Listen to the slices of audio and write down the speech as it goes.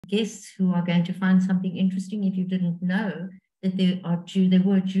guests who are going to find something interesting if you didn't know that there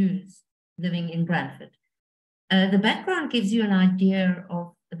were Jews living in Brandfort. The background gives you an idea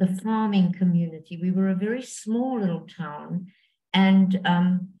of the farming community. We were a very small little town, and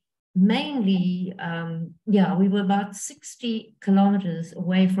mainly, we were about 60 kilometers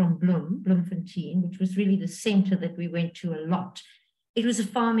away from Bloemfontein, which was really the center that we went to a lot. It was a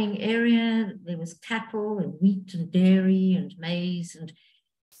farming area. There was cattle and wheat and dairy and maize and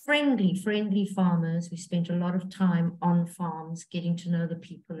friendly farmers. We spent a lot of time on farms, getting to know the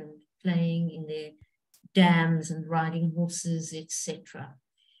people and playing in their dams and riding horses, etc.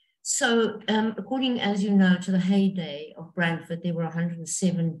 So according, as you know, to the heyday of Brandfort, there were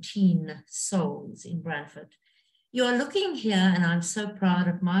 117 souls in Brandfort. You are looking here, and I'm so proud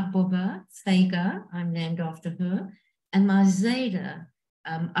of my Bubba, Faisia, I'm named after her, and my Zayda,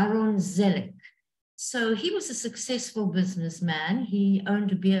 Aaron Zelik. So he was a successful businessman. He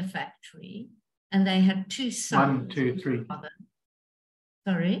owned a beer factory, and they had two sons. 1, 2, 3.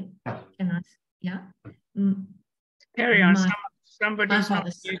 Sorry, can I? Yeah. Carry on. Somebody's on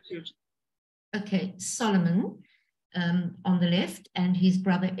YouTube. Okay, Solomon on the left, and his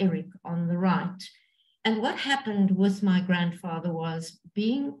brother Eric on the right. And what happened with my grandfather was,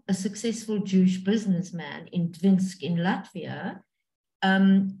 being a successful Jewish businessman in Dvinsk in Latvia,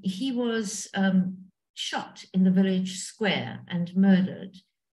 he was shot in the village square and murdered.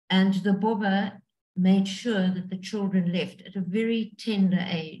 And the Bobba made sure that the children left at a very tender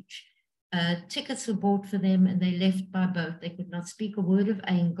age. Tickets were bought for them, and they left by boat. They could not speak a word of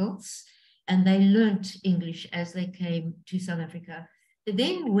Engels, and they learnt English as they came to South Africa. They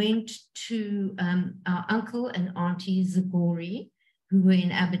then went to our uncle and auntie Zagori, who were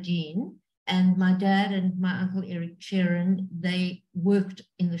in Aberdeen, and my dad and my uncle Eric Cheran, they worked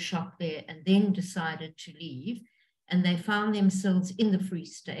in the shop there and then decided to leave, and they found themselves in the Free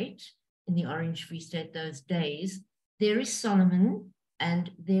State, in the Orange Free State those days. There is Solomon,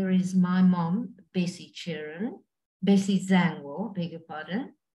 and there is my mom, Bessie Zangwo, beg your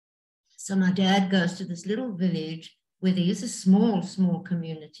pardon. So my dad goes to this little village where there is a small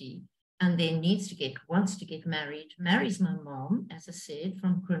community, and then wants to get married, marries my mom, as I said,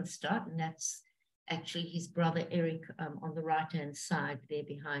 from Kroonstad, and that's actually his brother Eric on the right-hand side there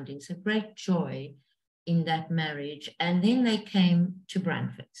behind him. So great joy in that marriage. And then they came to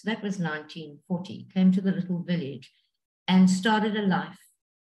Brandfort. So that was 1940, came to the little village and started a life.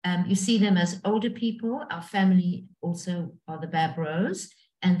 You see them as older people. Our family also are the Babros,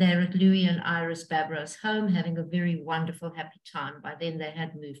 and they're at Louis and Iris Babros' home, having a very wonderful, happy time. By then they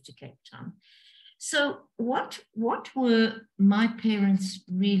had moved to Cape Town. So what were my parents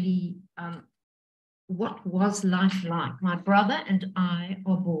really, what was life like? My brother and I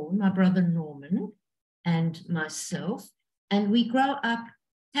are born, my brother Norman and myself, and we grow up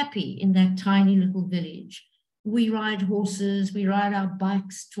happy in that tiny little village. We ride horses, we ride our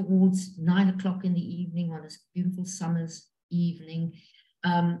bikes towards 9 o'clock in the evening on a beautiful summer's evening.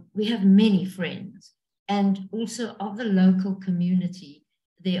 We have many friends, and also of the local community,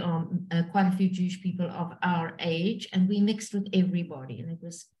 there are quite a few Jewish people of our age, and we mixed with everybody, and it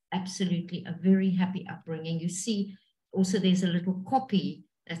was absolutely a very happy upbringing. You see, also there's a little copy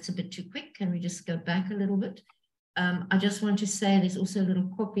that's a bit too quick. Can we just go back a little bit? I just want to say there's also a little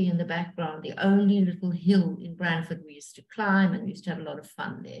copy in the background, the only little hill in Brandfort we used to climb, and we used to have a lot of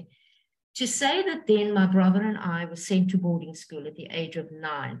fun there. To say that then my brother and I were sent to boarding school at the age of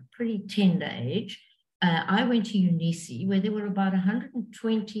 9, pretty tender age. I went to Unisi, where there were about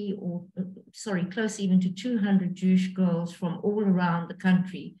 120 close even to 200 Jewish girls from all around the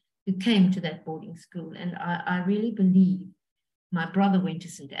country who came to that boarding school. And I really believe my brother went to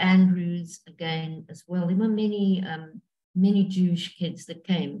St. Andrews again as well. There were many Jewish kids that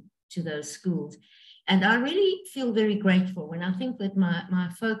came to those schools. And I really feel very grateful when I think that my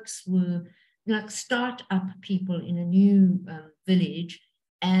folks were like start-up people in a new village,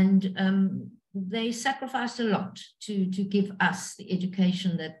 and they sacrificed a lot to give us the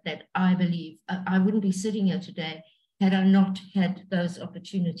education that I believe I wouldn't be sitting here today had I not had those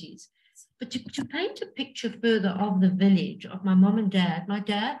opportunities. But to paint a picture further of the village, of my mom and dad, my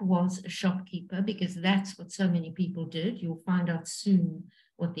dad was a shopkeeper because that's what so many people did. You'll find out soon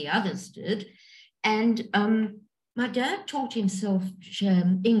what the others did. And my dad taught himself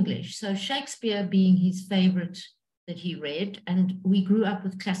English, so Shakespeare being his favorite that he read, and we grew up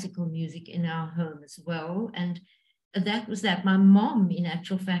with classical music in our home as well. And that was that. My mom, in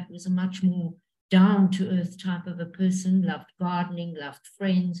actual fact, was a much more down-to-earth type of a person, loved gardening, loved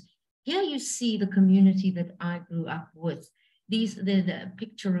friends. Here you see the community that I grew up with. the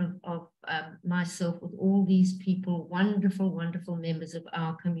picture of myself with all these people, wonderful, wonderful members of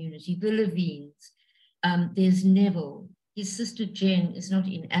our community, the Levines. There's Neville. His sister Jen is not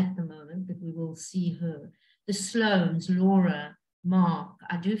in at the moment, but we will see her. The Sloanes, Laura, Mark.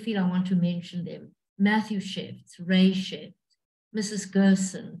 I do feel I want to mention them. Matthew Shefts, Ray Shefts, Mrs.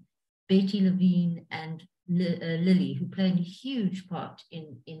 Gerson, Betty Levine, and Lily, who played a huge part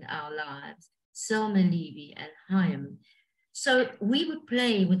in our lives. Selma Levy and Chaim. So we would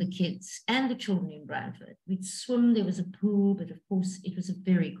play with the kids and the children in Brandfort. We'd swim, there was a pool, but of course it was a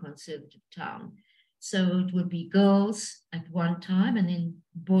very conservative town. So it would be girls at one time, and then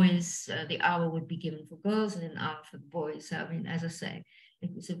boys, the hour would be given for girls and an hour for the boys. So, I mean, as I say, it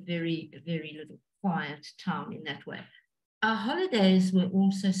was a very, very little quiet town in that way. Our holidays were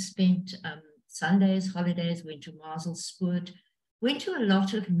also spent, Sundays, holidays, went to Marselspoort, went to a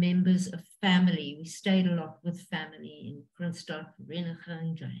lot of members of family. We stayed a lot with family in Kroonstad,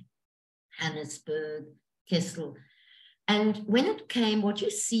 Reneging, Johannesburg, Kessel. And when it came, what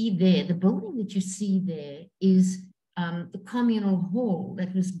you see there, the building that you see there is the communal hall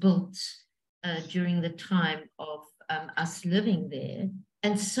that was built during the time of us living there.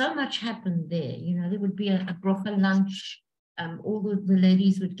 And so much happened there. You know, there would be a brocha lunch. All the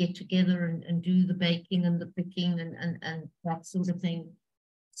ladies would get together and do the baking and the picking and that sort of thing.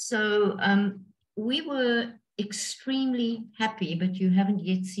 So we were extremely happy, but you haven't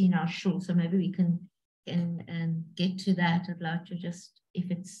yet seen our show, so maybe we can get to that. I'd like to just, if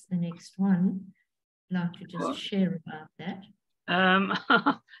it's the next one, I'd like to just share about that.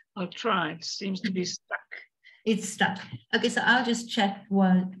 I'll try. It seems to be stuck. It's stuck. Okay, so I'll just chat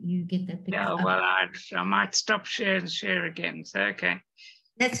while you get that picture. Yeah, well, I might stop share and share again. So, okay.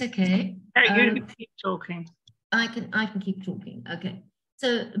 That's okay. You can keep talking. I can keep talking. Okay.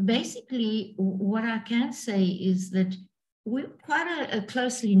 So basically, what I can say is that we're quite a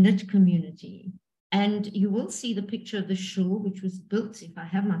closely knit community. And you will see the picture of the shul, which was built, if I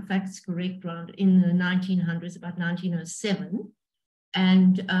have my facts correct, around in the 1900s, about 1907.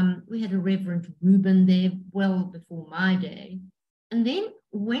 And we had a Reverend Reuben there well before my day. And then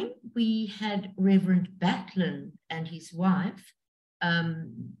when we had Reverend Batlin and his wife,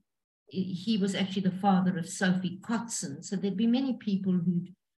 he was actually the father of Sophie Kotzen. So there'd be many people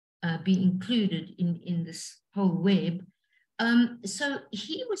who'd be included in this whole web. So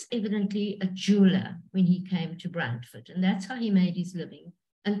he was evidently a jeweler when he came to Brandfort, and that's how he made his living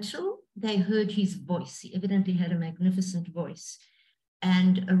until they heard his voice. He evidently had a magnificent voice.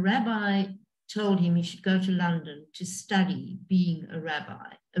 And a rabbi told him he should go to London to study being a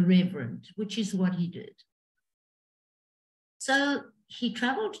rabbi, a reverend, which is what he did. So he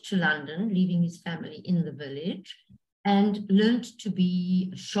traveled to London, leaving his family in the village, and learned to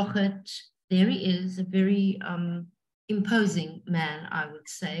be a shochet. There he is, a very imposing man, I would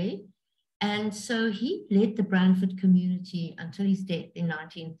say. And so he led the Brandfort community until his death in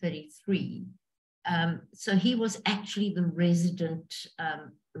 1933. So he was actually the resident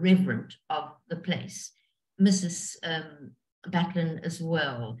reverend of the place, Mrs. Batlin as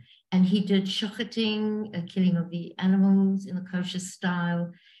well. And he did shocheting, killing of the animals in the kosher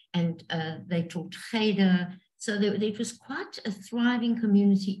style, and they taught cheder. So there was quite a thriving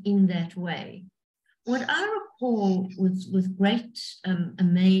community in that way. What I recall with great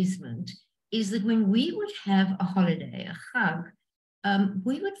amazement is that when we would have a holiday, a chag,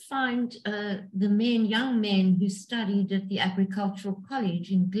 we would find the young men who studied at the agricultural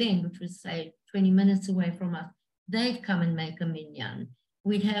college in Glen, which was, say, 20 minutes away from us, they'd come and make a minyan.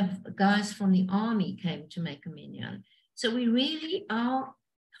 We'd have guys from the army came to make a minyan. So we really, our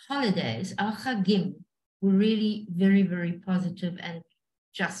holidays, our chagim, were really very, very positive and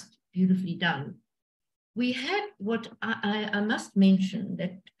just beautifully done. We had what I must mention,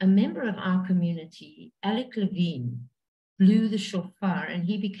 that a member of our community, Alec Levine, blew the shofar, and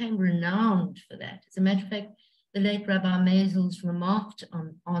he became renowned for that. As a matter of fact, the late Rabbi Maisels remarked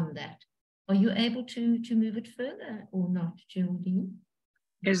on that. Are you able to move it further or not, Geraldine?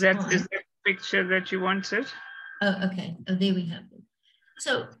 Is that the picture that you wanted? Oh, okay. Oh, there we have it.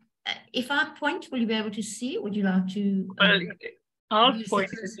 So if I point, will you be able to see it? Would you like to? I'll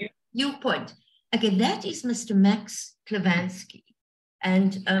point. You point. Okay, that is Mr. Max Klavansky.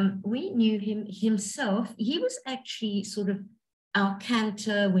 And we knew him himself. He was actually sort of our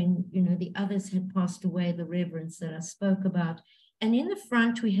cantor when, you know, the others had passed away, the reverends that I spoke about. And in the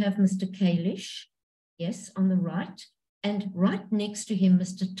front, we have Mr. Kalish, yes, on the right. And right next to him,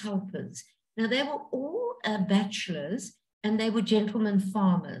 Mr. Tulpers. Now, they were all bachelors, and they were gentlemen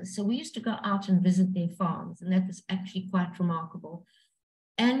farmers. So we used to go out and visit their farms, and that was actually quite remarkable.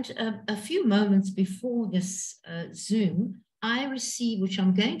 And a few moments before this Zoom, I received, which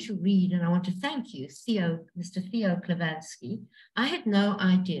I'm going to read, and I want to thank you, Mr. Theo Klavansky. I had no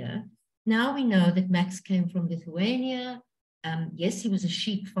idea. Now we know that Max came from Lithuania. Yes, he was a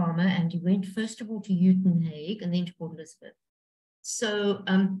sheep farmer, and he went first of all to Uitenhage and then to Port Elizabeth. So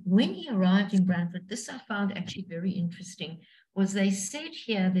when he arrived in Brandfort, this I found actually very interesting, was they said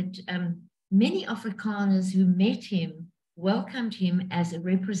here that many Afrikaners who met him welcomed him as a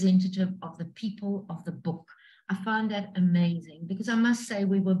representative of the people of the book. I find that amazing because I must say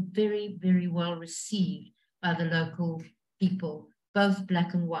we were very, very well received by the local people, both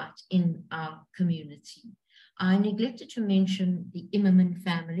black and white, in our community. I neglected to mention the Immerman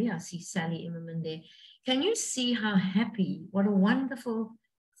family. I see Sally Immerman there. Can you see how happy, what a wonderful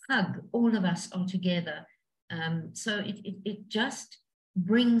hug all of us are together? So it just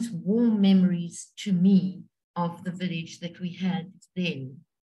brings warm memories to me of the village that we had then.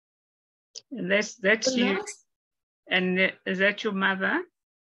 And that's you. And is that your mother?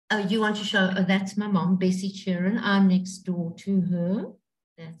 Oh, you want to show? Oh, that's my mom, Bessie Cheran. I'm next door to her.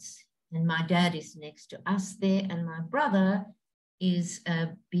 And my dad is next to us there, and my brother is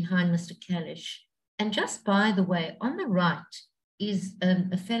behind Mr. Kalish. And just by the way, on the right is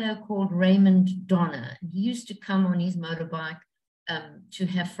a fellow called Raymond Donner. He used to come on his motorbike to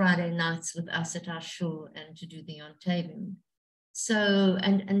have Friday nights with us at our CHOL and to do the Ontaving. So,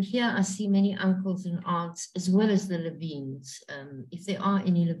 and here I see many uncles and aunts, as well as the Levines. If there are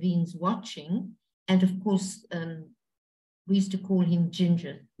any Levines watching, and of course, we used to call him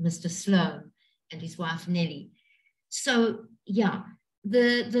Ginger, Mr. Sloan, and his wife Nellie. So, yeah,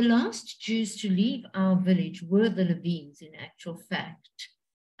 the last Jews to leave our village were the Levines, in actual fact.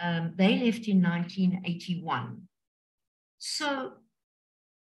 They left in 1981. So,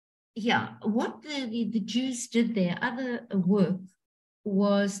 yeah, what the Jews did there, other work,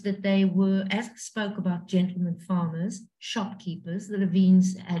 was that they were, as I spoke about gentlemen farmers, shopkeepers. The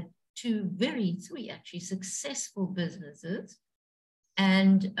Levines had three actually successful businesses,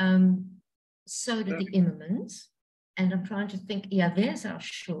 and so did the Immermans. And I'm trying to think, yeah, there's our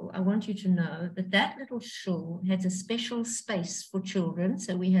CHOL. I want you to know that that little CHOL had a special space for children.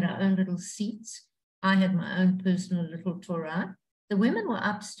 So we had our own little seats. I had my own personal little Torah. The women were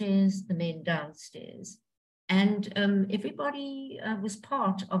upstairs, the men downstairs. And everybody was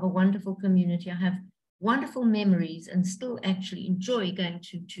part of a wonderful community. I have wonderful memories and still actually enjoy going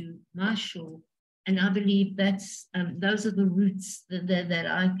to my CHOL. And I believe that's those are the roots that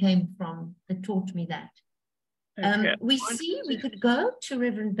I came from that taught me that. Okay. We could go to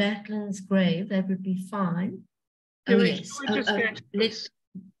Reverend Batlin's grave. That would be fine. Yes.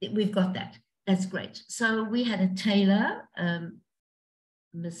 We've got that. That's great. So we had a tailor,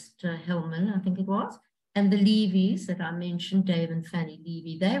 Mr. Hellman, I think it was, and the Levies that I mentioned, Dave and Fanny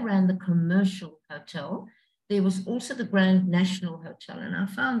Levy. They ran the commercial hotel. There was also the Grand National Hotel, and I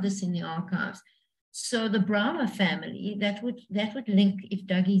found this in the archives. So the Brahma family, that would link, if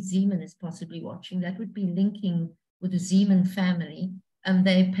Dougie Zeeman is possibly watching, that would be linking with the Zeeman family. And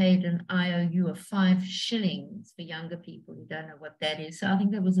they paid an IOU of 5 shillings for younger people who don't know what that is. So I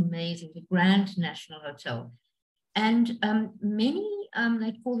think that was amazing, the Grand National Hotel. And many,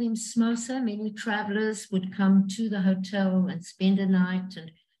 they call them smosa, many travelers would come to the hotel and spend a night,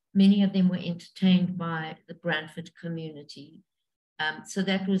 and many of them were entertained by the Brandfort community. So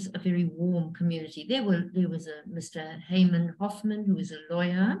that was a very warm community. There was a Mr. Heyman Hoffman, who was a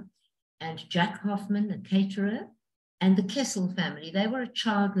lawyer, and Jack Hoffman, a caterer, and the Kessel family. They were a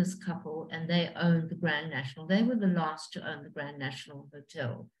childless couple, and they owned the Grand National. They were the last to own the Grand National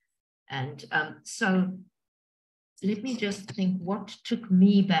Hotel. And so let me just think what took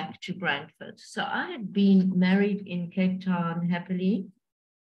me back to Brandfort. So I had been married in Cape Town happily.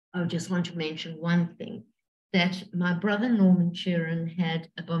 I just want to mention one thing, that my brother Norman Cheran had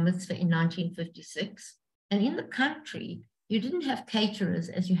a bar mitzvah in 1956. And in the country, you didn't have caterers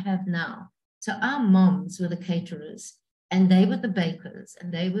as you have now. So our moms were the caterers, and they were the bakers,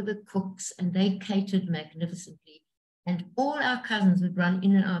 and they were the cooks, and they catered magnificently. And all our cousins would run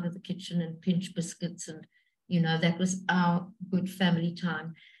in and out of the kitchen and pinch biscuits, and, you know, that was our good family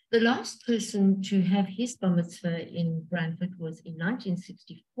time. The last person to have his bar mitzvah in Brandfort was in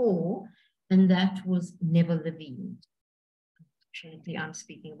 1964, and that was Neville Levine. Unfortunately, I'm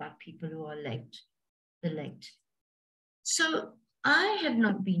speaking about people who are late. So I had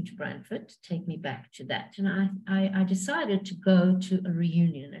not been to Brandfort, take me back to that. And I decided to go to a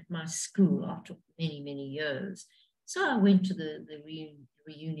reunion at my school after many, many years. So I went to the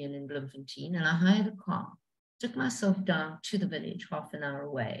reunion in Bloemfontein, and I hired a car, took myself down to the village, half an hour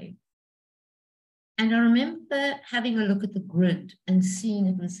away. And I remember having a look at the grid and seeing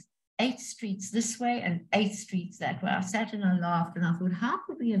it was 8 streets this way and 8 streets that way. I sat and I laughed and I thought, how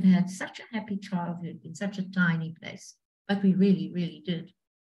could we have had such a happy childhood in such a tiny place? But we really, really did.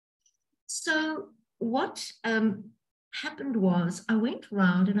 So what happened was I went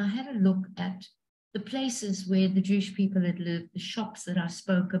around and I had a look at the places where the Jewish people had lived, the shops that I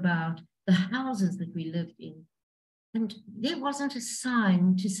spoke about, the houses that we lived in. And there wasn't a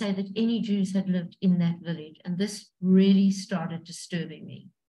sign to say that any Jews had lived in that village. And this really started disturbing me.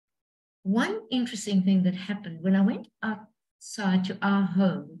 One interesting thing that happened when I went outside to our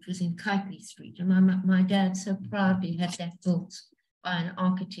home, which was in Kitely Street, and my dad so proudly had that built by an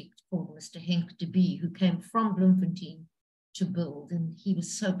architect called Mr. Henk de Bie, who came from Bloemfontein to build, and he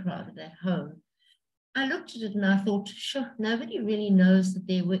was so proud of that home. I looked at it and I thought, sure, nobody really knows that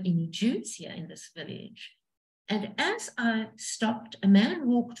there were any Jews here in this village. And as I stopped, a man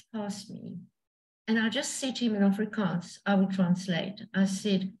walked past me, and I just said to him in Afrikaans, I will translate. I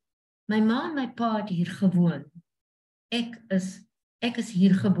said, my ma en my pa het hier gewoon. Ek is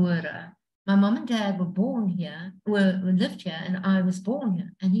hier gebore. My mom and dad were born here, lived here, and I was born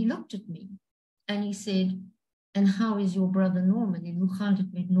here. And he looked at me and he said, and how is your brother Norman? En hoe gaan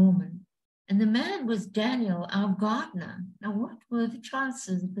dit met Norman? And the man was Daniel, our gardener. Now, what were the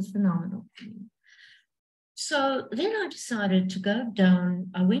chances? It was phenomenal for me. So then I decided to go down.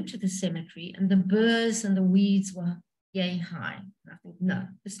 I went to the cemetery, and the burrs and the weeds were yay high. I thought, no,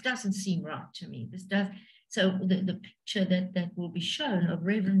 this doesn't seem right to me. This does. So the picture that will be shown of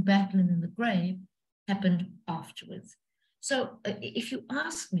Reverend Batlin in the grave happened afterwards. So if you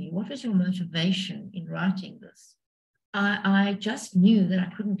ask me, what was your motivation in writing this? I just knew that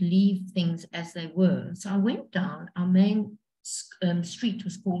I couldn't leave things as they were. So I went down. Our main street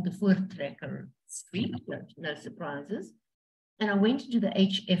was called the Voortrekker Street, no surprises. And I went into the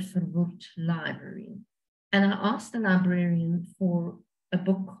H.F. Verwoerd library. And I asked the librarian for a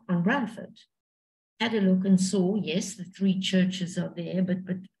book on Brandfort. Had a look and saw, yes, the 3 churches are there, but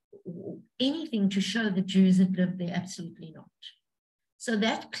anything to show the Jews had lived there, absolutely not. So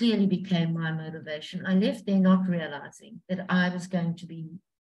that clearly became my motivation. I left there not realizing that I was going to be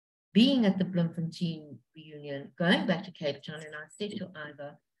being at the Bloemfontein reunion, going back to Cape Town, and I said to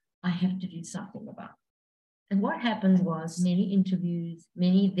Ivor, I have to do something about it. And what happened was many interviews,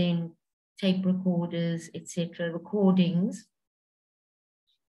 many then tape recorders, etc., recordings.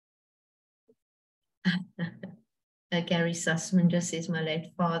 Gary Sussman just says my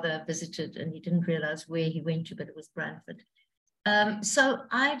late father visited and he didn't realize where he went to, but it was Brandfort. So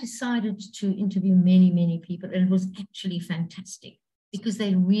I decided to interview many, many people, and it was actually fantastic because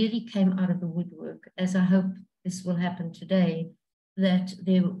they really came out of the woodwork, as I hope this will happen today, that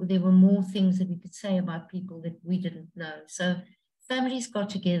there were more things that we could say about people that we didn't know. So families got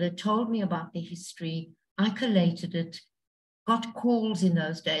together, told me about their history, I collated it, got calls in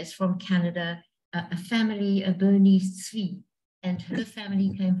those days from Canada, a family, a Bernice Swie, and her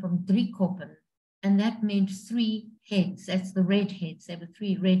family came from Driekoppen, and that meant 3 heads. That's the redheads. There were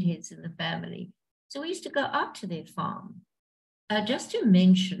 3 redheads in the family. So we used to go out to their farm. Just to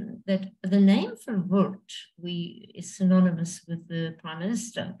mention that the name Verwoerd is synonymous with the Prime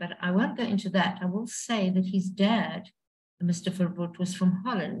Minister, but I won't go into that. I will say that his dad, Mr. Verwoerd, was from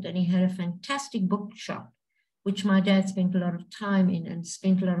Holland, and he had a fantastic bookshop, which my dad spent a lot of time in and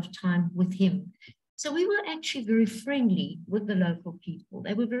spent a lot of time with him. So we were actually very friendly with the local people.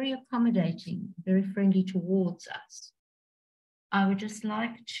 They were very accommodating, very friendly towards us. I would just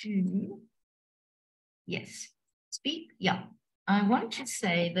like to, yes, speak. Yeah, I want to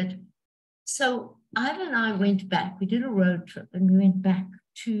say that, so Ivor and I went back, we did a road trip, and we went back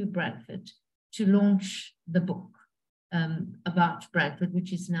to Brandfort to launch the book about Brandfort,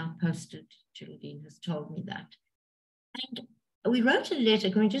 which is now posted. Geraldine has told me that. And we wrote a letter.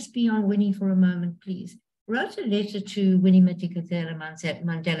 Can we just be on Winnie for a moment, please? Wrote a letter to Winnie Madikizela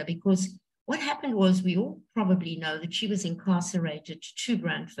Mandela, because what happened was, we all probably know that she was incarcerated to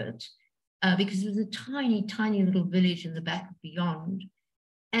Brandfort because it was a tiny, tiny little village in the back of Beyond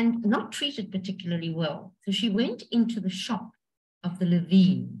and not treated particularly well. So she went into the shop of the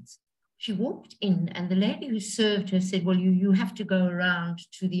Levines. She walked in, and the lady who served her said, well, you have to go around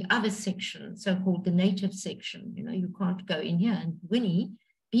to the other section, so-called the native section. You know, you can't go in here. And Winnie,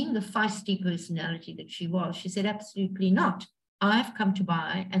 being the feisty personality that she was, she said, absolutely not. I've come to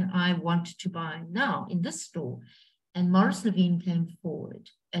buy, and I want to buy now in this store. And Maurice Levine came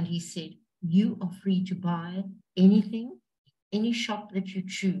forward, and he said, you are free to buy anything, any shop that you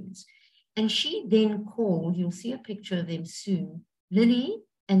choose. And she then called, you'll see a picture of them soon, Lily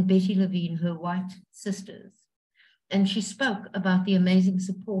and Betty Levine, her white sisters. And she spoke about the amazing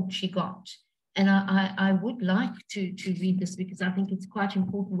support she got. and I would like to read this because I think it's quite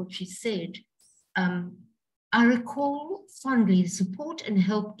important what she said. I recall fondly the support and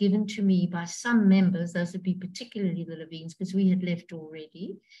help given to me by some members, those would be particularly the Levines, because we had left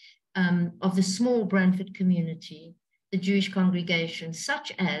already, of the small Brandfort community, the Jewish congregation,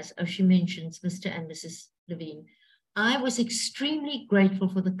 such as, oh, she mentions Mr. and Mrs. Levine. I was extremely grateful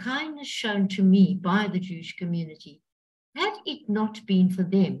for the kindness shown to me by the Jewish community. Had it not been for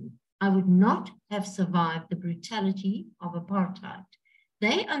them, I would not have survived the brutality of apartheid.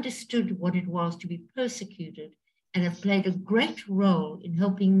 They understood what it was to be persecuted and have played a great role in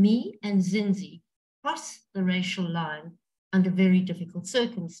helping me and Zinzi cross the racial line under very difficult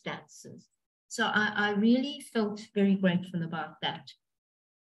circumstances. So I really felt very grateful about that.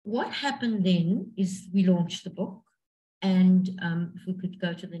 What happened then is we launched the book, and if we could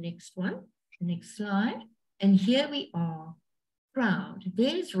go to the next one, the next slide. And here we are, proud.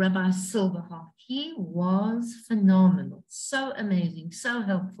 There's Rabbi Silverheart. He was phenomenal, so amazing, so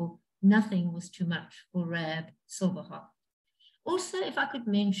helpful. Nothing was too much for Rab Silverheart. Also, if I could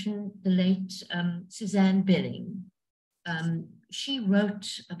mention the late Suzanne Belling. She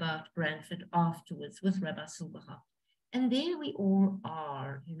wrote about Brandfort afterwards with Rabbi Silverheart. And there we all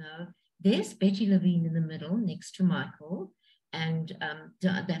are, you know. There's Betty Levine in the middle next to Michael. And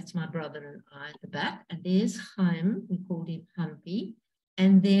that's my brother and I at the back. And there's Chaim, we called him Humpy.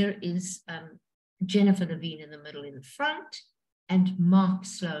 And there is Jennifer Levine in the middle in the front, and Mark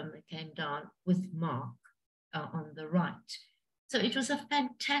Sloan that came down with Mark on the right. So it was a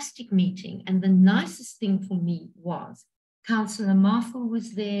fantastic meeting. And the nicest thing for me was Councillor Marfel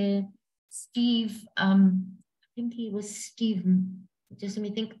was there, Steve, I think he was Steve, just let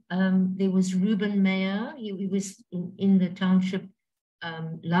me think, there was Reuben Mayer, he was in the township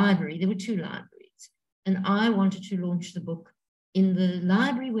library. There were two libraries, and I wanted to launch the book in the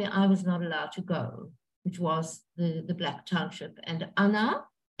library where I was not allowed to go, which was the Black Township. And Anna,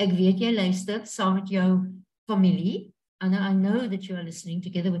 ek weet jy luister saam met jou familie. Anna, I know that you are listening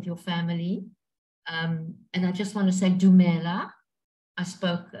together with your family. And I just want to say Dumela. I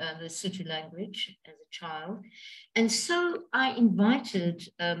spoke the Sotho language as a child. And so I invited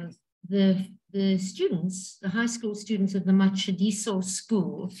the students, the high school students of the Machadiso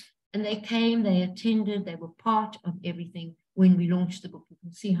school, and they came, they attended, they were part of everything when we launched the book. You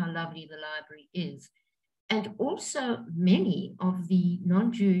can see how lovely the library is. And also many of the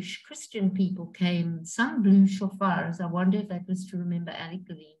non-Jewish Christian people came, some blew shofars. I wonder if that was to remember Ali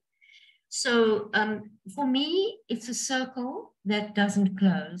Levine. So for me, it's a circle that doesn't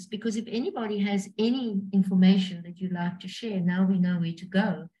close, because if anybody has any information that you'd like to share, now we know where to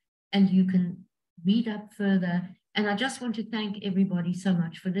go and you can read up further. And I just want to thank everybody so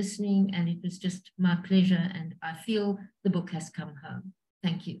much for listening, and it was just my pleasure, and I feel the book has come home.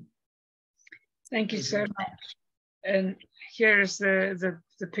 Thank you. Thank you so much. And here is the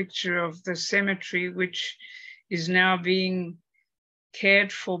picture of the cemetery, which is now being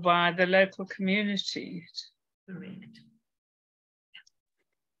cared for by the local community. Correct.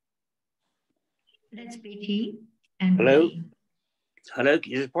 Let's Betty and hello. me. Hello,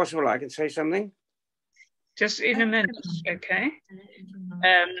 is it possible I can say something? Just in a minute, okay?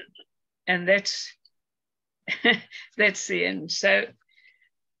 And that's that's the end. So,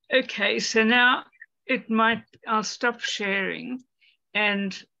 okay, so now I'll stop sharing,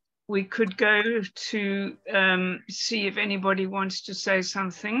 and we could go to see if anybody wants to say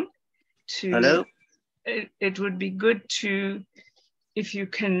something. Hello? It would be good if you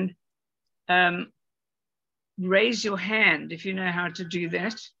can raise your hand, if you know how to do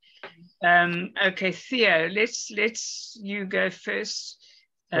that. Okay, Theo, let's you go first.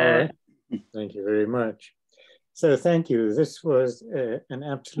 All right. Thank you very much. So thank you. This was an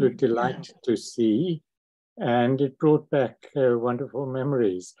absolute delight to see, and it brought back wonderful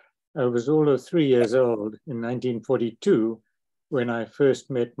memories. I was all of 3 years old in 1942 when I first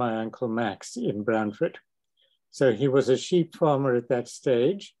met my Uncle Max in Brandfort. So he was a sheep farmer at that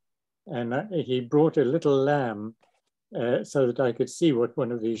stage, and he brought a little lamb so that I could see what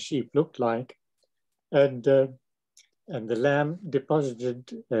one of these sheep looked like. And the lamb deposited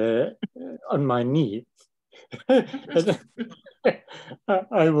on my knee.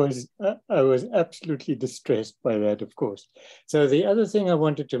 I was absolutely distressed by that, of course. So the other thing I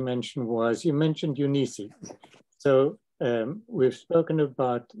wanted to mention was, you mentioned Eunice. So we've spoken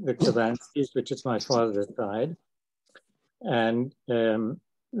about the Kavanskis, which is my father's side, and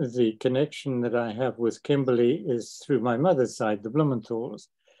the connection that I have with Kimberley is through my mother's side, the Blumenthals.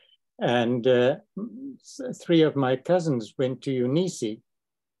 And 3 of my cousins went to Eunice,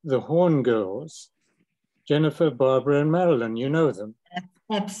 the Horn girls, Jennifer, Barbara, and Marilyn. You know them.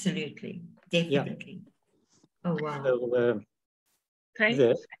 Absolutely. definitely. Yeah. Oh, wow. So,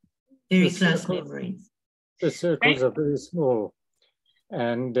 very close memories. The circles are very small.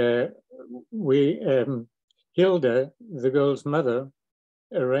 And Hilda, the girl's mother,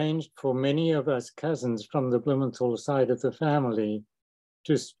 arranged for many of us cousins from the Blumenthal side of the family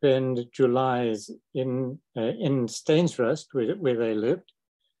to spend Julys in Stainsrust, where they lived.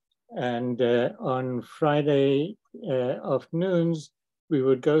 And on Friday afternoons, we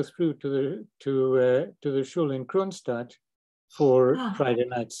would go through to the Schule in Kronstadt for Friday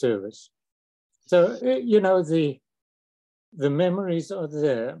night service. So, you know, the memories are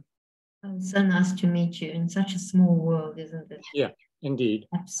there. So nice to meet you in such a small world, isn't it? Yeah, indeed.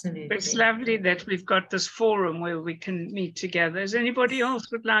 Absolutely. It's lovely that we've got this forum where we can meet together. Does anybody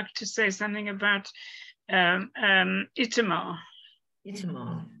else would like to say something about Itamar? Itamar.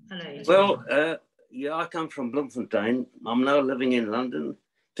 Hello, Itamar. Well, yeah, I come from Bloemfontein. I'm now living in London.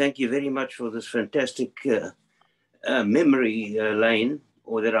 Thank you very much for this fantastic memory lane,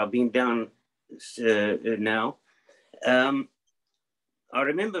 or that I've been down now. I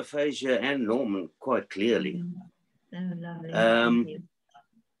remember Faisia and Norman quite clearly. Oh, lovely.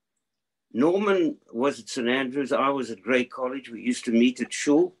 Norman was at St. Andrews. I was at Grey College. We used to meet at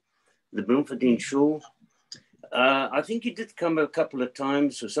Schule, the Bloemfontein Schule. I think he did come a couple of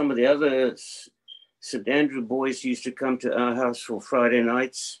times. So some of the other St. Andrew boys used to come to our house for Friday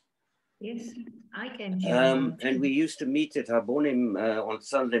nights. Yes, I came to and we used to meet at Harbonim on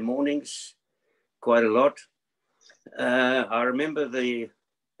Sunday mornings quite a lot. I remember the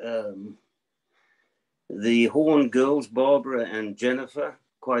Horn girls, Barbara and Jennifer,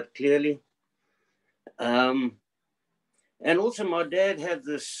 quite clearly. And also my dad had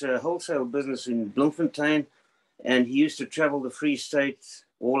this wholesale business in Bloemfontein, and he used to travel the Free State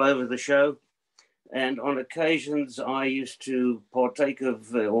all over the show. And on occasions, I used to partake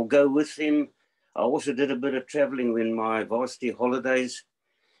of or go with him. I also did a bit of traveling in my varsity holidays.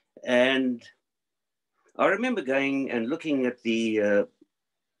 And I remember going and looking at the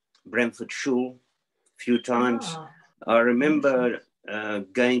Brandfort Schule a few times. I remember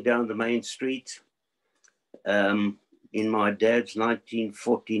going down the main street in my dad's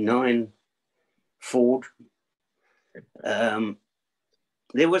 1949 Ford.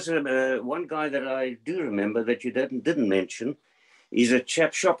 There was one guy that I do remember that you didn't mention. He's a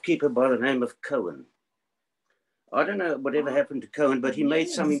shopkeeper by the name of Cohen. I don't know whatever happened to Cohen, but he made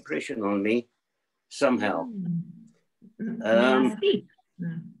some impression on me somehow. May I speak?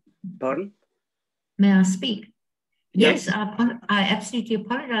 Pardon? May I speak? Yes, Yep. I absolutely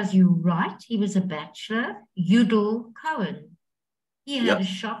apologize. You're right. He was a bachelor, Udall Cohen. He had a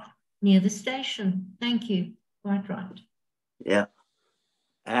shop near the station. Thank you. Quite right. Yeah.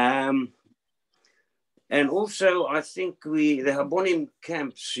 And also, I think the Harbonim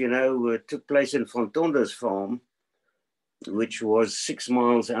camps, you know, took place in Fontonda's farm, which was 6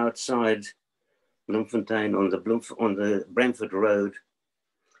 miles outside Bloemfontein on the Brandfort Road,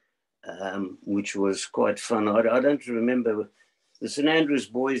 which was quite fun. I don't remember. The St. Andrews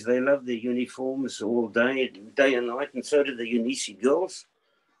boys, they loved their uniforms all day and night, and so did the Unisi girls.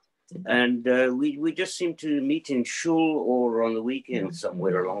 And we just seemed to meet in Schule or on the weekend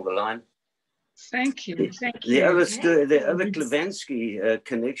somewhere along the line. Thank you. The other Klevansky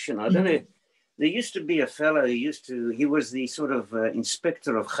connection, I don't know. There used to be a fellow he was the sort of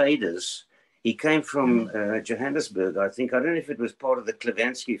inspector of Gaides. He came from Johannesburg, I think. I don't know if it was part of the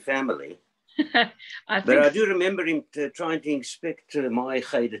Klevansky family. But I do remember him trying to inspect my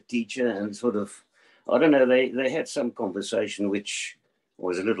Gaide teacher, and sort of, I don't know, they had some conversation which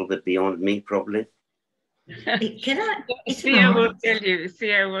was a little bit beyond me, probably. Theo will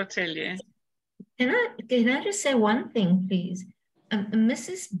tell you. Can I just say one thing, please?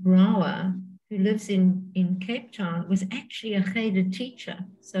 Mrs. Brouwer, who lives in Cape Town, was actually a Gaide teacher,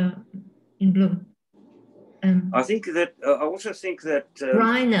 so in Bloem. I think that, I also think that...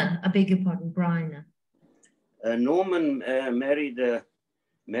 Breiner, I beg your pardon, Breiner. Norman married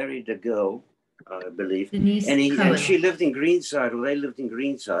a girl, I believe. Denise and she lived in Greenside, or they lived in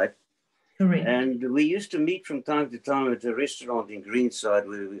Greenside. Correct. And we used to meet from time to time at a restaurant in Greenside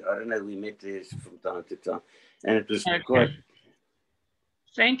where we met there from time to time. And it was quite...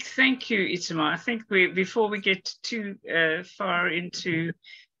 Thank you, Itamar. I think before we get too far into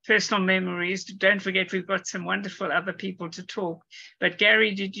personal memories, don't forget we've got some wonderful other people to talk. But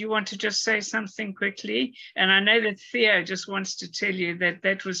Gary, did you want to just say something quickly? And I know that Theo just wants to tell you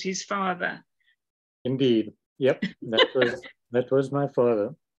that was his father. Indeed. Yep, that was my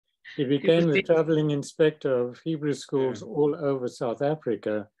father. He became the traveling inspector of Hebrew schools all over South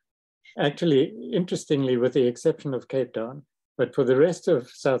Africa. Actually, interestingly, with the exception of Cape Town, But for the rest of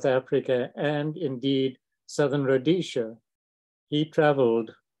South Africa and indeed Southern Rhodesia, he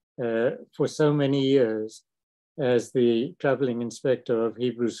traveled for so many years as the traveling inspector of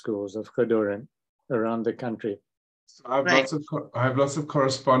Hebrew schools of Gedoren around the country. So I have lots of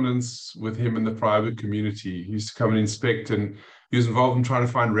correspondence with him in the private community. He used to come and inspect, and he was involved in trying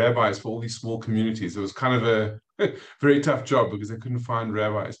to find rabbis for all these small communities. It was kind of a very tough job because they couldn't find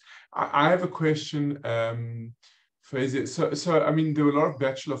rabbis. I have a question, Faisia. So I mean, there were a lot of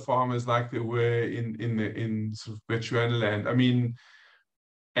bachelor farmers like there were in sort of Bechuanaland. I mean,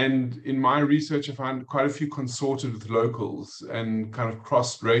 and in my research, I found quite a few consorted with locals and kind of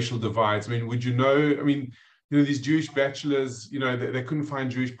crossed racial divides. I mean, would you know? I mean, you know, these Jewish bachelors, you know, they couldn't find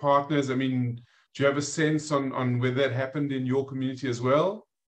Jewish partners. I mean, do you have a sense on whether that happened in your community as well?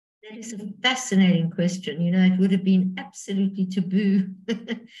 That is a fascinating question. You know, it would have been absolutely taboo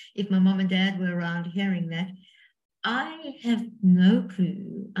if my mom and dad were around hearing that. I have no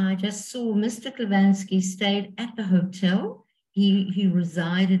clue. I just saw Mr. Klavansky stayed at the hotel. He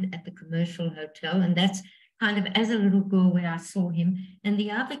resided at the commercial hotel, and that's kind of as a little girl where I saw him. And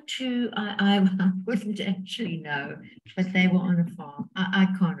the other two, I wouldn't actually know, but they were on a farm. I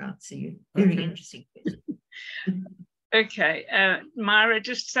can't answer you. Very interesting question. Okay, Myra,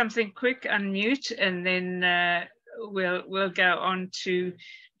 just something quick, unmute, and then we'll go on to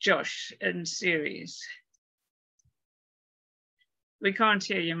Josh and Ceres. We can't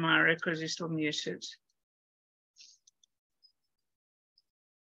hear you, Myra, because you're still muted.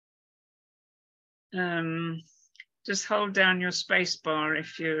 Just hold down your space bar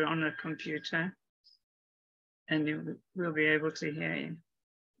if you're on a computer, and we'll be able to hear you.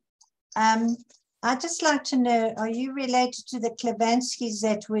 I'd just like to know, are you related to the Klavanskys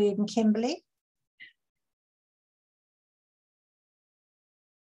that were in Kimberley?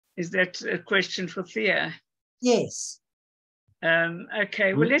 Is that a question for Thea? Yes.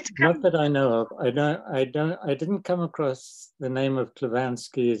 Okay, well, let's come. Not that I know of. I didn't come across the name of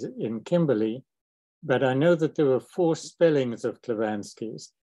Klavanskys in Kimberley, but I know that there were 4 spellings of Klavanskys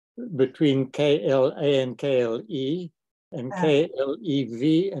between KLA and KLE, and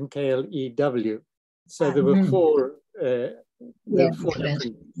KLEV and KLEW. So there were 4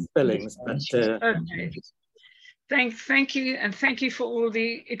 different spellings. But, okay. Thank you, and thank you for all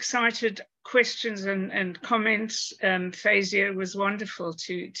the excited questions and comments. Faisia, it was wonderful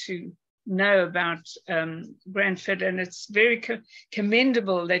to know about Brandfort, and it's very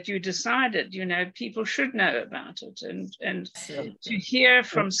commendable that you decided, you know, people should know about it, and to hear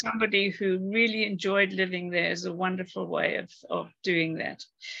from somebody who really enjoyed living there is a wonderful way of doing that.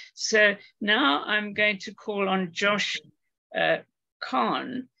 So now I'm going to call on Josh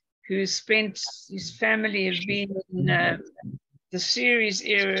Kahn, who spent, his family have been in the Ceres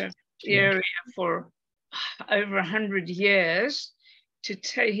area for over 100 years.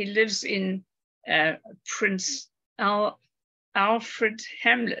 He lives in Prince Alfred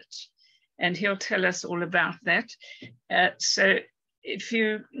Hamlet, and he'll tell us all about that. So if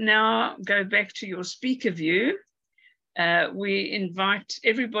you now go back to your speaker view, we invite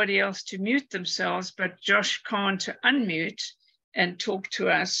everybody else to mute themselves, but Josh Kahn to unmute and talk to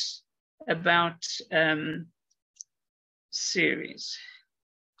us about Ceres.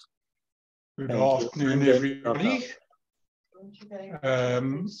 Good afternoon, everybody.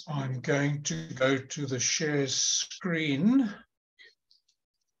 I'm going to go to the share screen.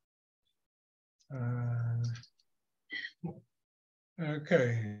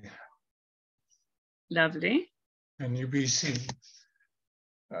 Okay. Lovely. Can you be seen?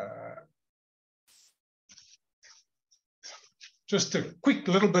 Just a quick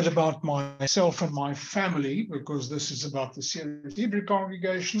little bit about myself and my family, because this is about the Ceres Hebrew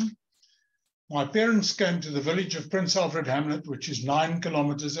congregation. My parents came to the village of Prince Alfred Hamlet, which is 9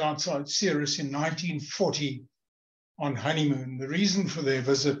 kilometers outside Ceres, in 1940 on honeymoon. The reason for their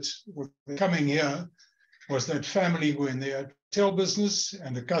visit, coming here, was that family were in the hotel business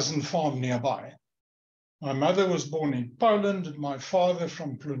and a cousin farm nearby. My mother was born in Poland and my father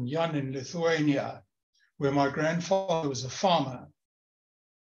from Plunyan in Lithuania, where my grandfather was a farmer.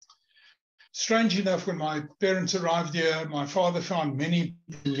 Strange enough, when my parents arrived here, my father found many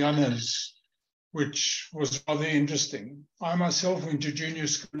Plunyaners, which was rather interesting. I myself went to junior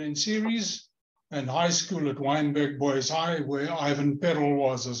school in Ceres and high school at Wynberg Boys High, where Ivan Perel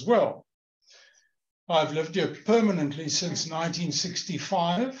was as well. I've lived here permanently since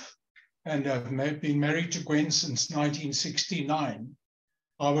 1965, and I've been married to Gwen since 1969.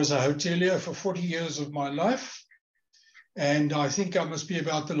 I was a hotelier for 40 years of my life, and I think I must be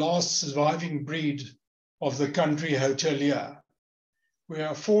about the last surviving breed of the country hotelier. We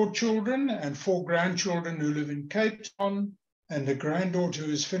have 4 children and 4 grandchildren who live in Cape Town and a granddaughter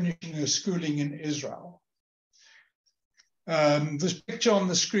who is finishing her schooling in Israel. This picture on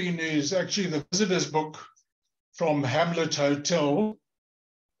the screen is actually the visitor's book from Hamlet Hotel.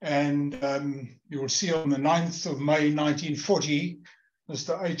 And you will see on the 9th of May, 1940,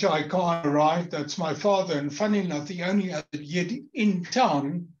 Mr. H.I. Kahn arrived. That's my father. And funny enough, the only other yet in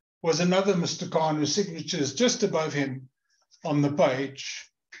town was another Mr. Kahn, whose signature is just above him on the page.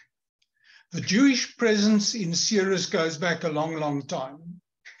 The Jewish presence in Ceres goes back a long, long time.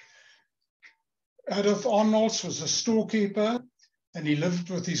 Adolf Arnolds was a storekeeper, and he lived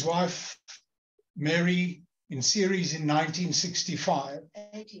with his wife, Mary, in Ceres in 1965.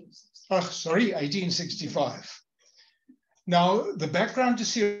 1865. Now, the background to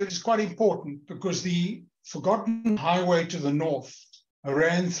Ceres is quite important because the forgotten highway to the north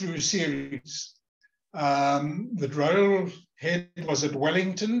ran through Ceres. The railhead was at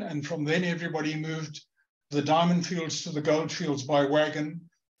Wellington, and from then everybody moved the diamond fields to the gold fields by wagon,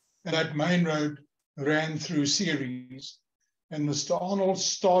 and that main road ran through Ceres. And Mr. Arnold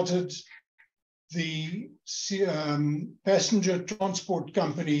started the passenger transport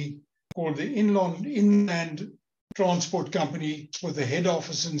company called the Inland Transport Company with the head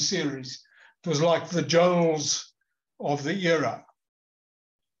office in Ceres. It was like the CHOLs of the era.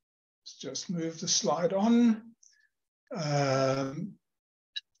 Let's just move the slide on.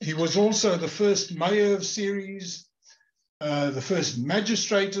 He was also the first mayor of Ceres, the first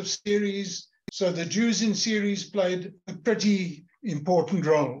magistrate of Ceres. So the Jews in Ceres played a pretty important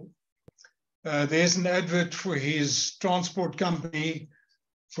role. There's an advert for his transport company.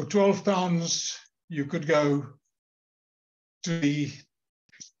 For £12, you could go to the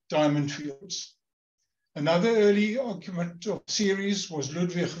diamond fields. Another early occupant of Ceres was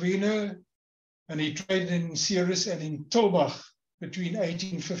Ludwig Wiener, and he traded in Ceres and in Tulbach between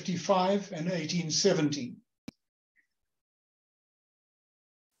 1855 and 1870.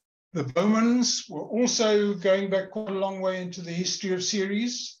 The Bowmans were also going back quite a long way into the history of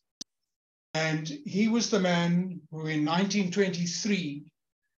Ceres. And he was the man who in 1923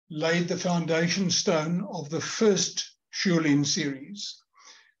 laid the foundation stone of the first CHOL in Ceres.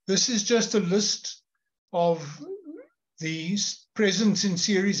 This is just a list of the presence in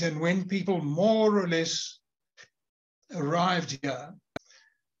Ceres and when people more or less arrived here.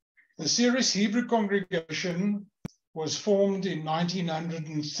 The Ceres Hebrew congregation was formed in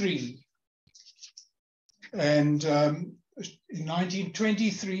 1903. And in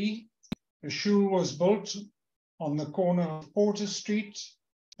 1923, the CHOL was built on the corner of Porter Street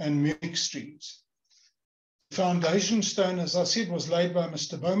and Munich Street. The foundation stone, as I said, was laid by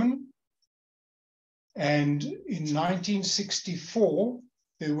Mr. Bowman. And in 1964,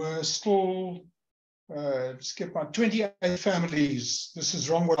 there were still, skip my 28 families. This is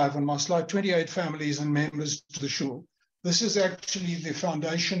wrong what I have on my slide, 28 families and members to the CHOL. This is actually the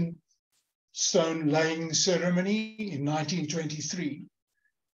foundation stone laying ceremony in 1923.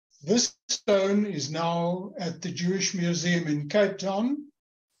 This stone is now at the Jewish Museum in Cape Town.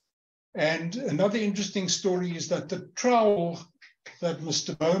 And another interesting story is that the trowel that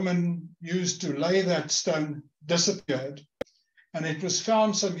Mr. Bowman used to lay that stone disappeared. And it was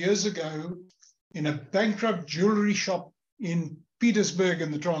found some years ago in a bankrupt jewelry shop in Petersburg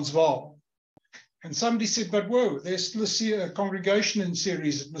in the Transvaal. And somebody said, but whoa, there's still a congregation in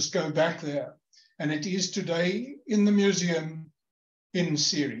Ceres, it must go back there. And it is today in the museum in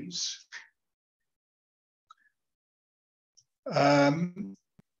Ceres.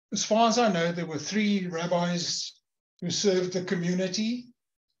 As far as I know, there were 3 rabbis who served the community.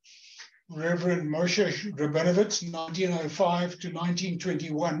 Reverend Moshe Rabinovitz, 1905 to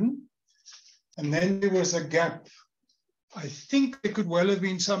 1921. And then there was a gap. I think there could well have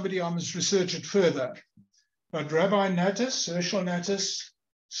been somebody, I must research it further. But Rabbi Natis, Herschel Natis,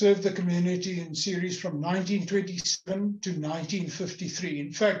 served the community in Ceres from 1927 to 1953.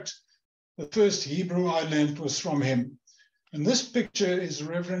 In fact, the first Hebrew I learned was from him. And this picture is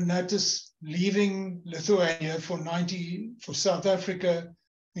Reverend Natis leaving Lithuania for South Africa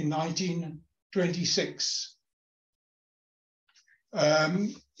in 1926.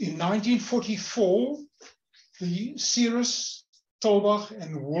 In 1944, the Ceres, Tulbach,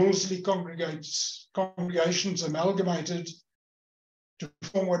 and Wolseley congregations amalgamated to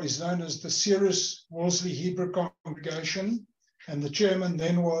form what is known as the Ceres Wolseley Hebrew congregation, and the chairman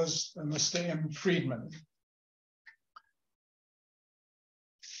then was Mr. M. Friedman.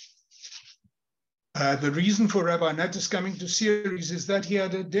 The reason for Rabbi Natis coming to Ceres is that he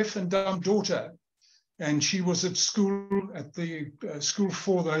had a deaf and dumb daughter, and she was at school, at the school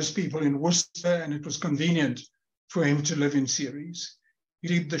for those people in Worcester, and it was convenient for him to live in Ceres. He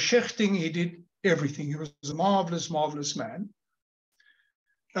did the shechting, he did everything. He was a marvelous, marvelous man.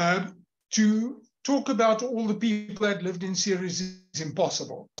 To talk about all the people that lived in Ceres is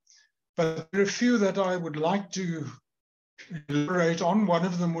impossible. But there are a few that I would like to elaborate on. One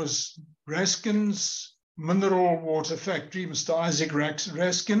of them was Raskin's mineral water factory, Mr. Isaac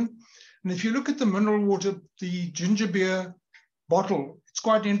Raskin. And if you look at the mineral water, the ginger beer bottle, it's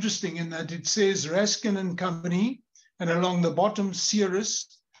quite interesting in that it says Raskin and Company, and along the bottom, Ceres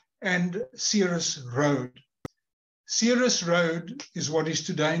and Ceres Road. Ceres Road is what is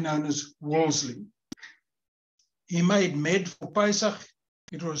today known as Wolseley. He made med for Pesach.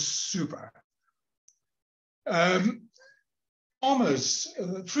 It was super. Farmers,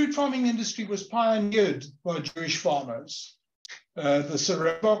 the fruit farming industry was pioneered by Jewish farmers. The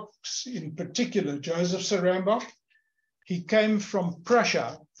Serembachs in particular, Joseph Serembach, he came from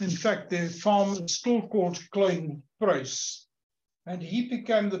Prussia. In fact, their farm is still called Kleinpreis. And he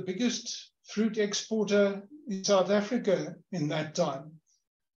became the biggest fruit exporter in South Africa in that time.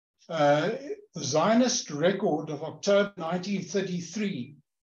 The Zionist record of October 1933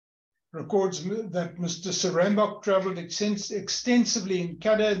 records that Mr. Serembach traveled extensively in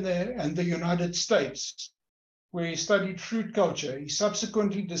Canada and the United States, where he studied fruit culture. He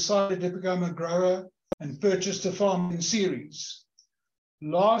subsequently decided to become a grower and purchased a farm in Ceres.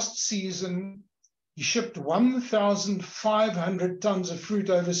 Last season, he shipped 1,500 tons of fruit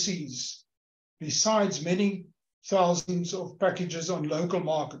overseas, besides many thousands of packages on local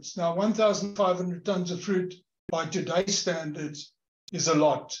markets. Now, 1,500 tons of fruit by today's standards is a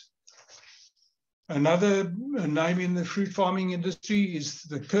lot. Another name in the fruit farming industry is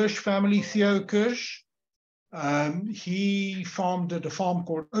the Kirsch family, Theo Kirsch. He farmed at a farm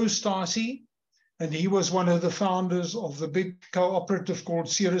called Oosthuizen, and he was one of the founders of the big cooperative called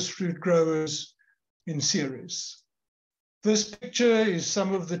Ceres Fruit Growers in Ceres. This picture is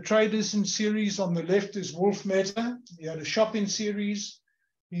some of the traders in Ceres. On the left is Wolf Meta. He had a shop in Ceres.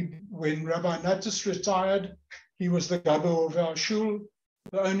 When Rabbi Natie retired, he was the gabbo of our shul.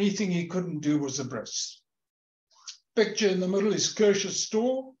 The only thing he couldn't do was a bris. Picture in the middle is Kirsch's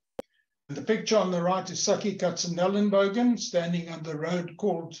store. And the picture on the right is Saki Katzenellenbogen, standing on the road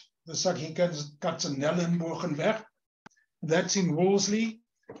called the Saki Katzenellenbogenweg. That's in Wolseley.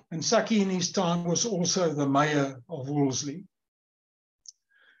 And Saki in his time was also the mayor of Wolseley.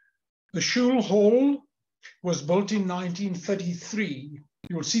 The Shul Hall was built in 1933.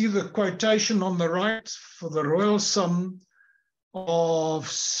 You'll see the quotation on the right for the royal sum of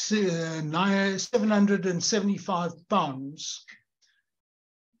 £775.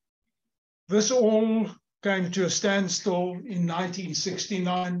 This all came to a standstill in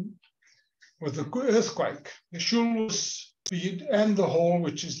 1969 with the earthquake. The shul and the hall,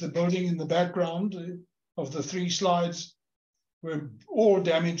 which is the building in the background of the three slides, were all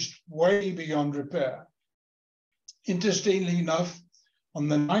damaged way beyond repair. Interestingly enough, on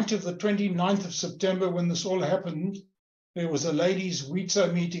the night of the 29th of September, when this all happened, there was a ladies'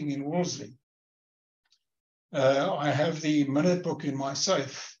 WITSA meeting in Wolseley. I have the minute book in my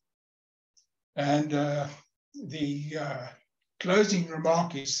safe. And the closing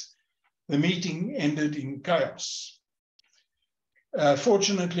remark is, the meeting ended in chaos.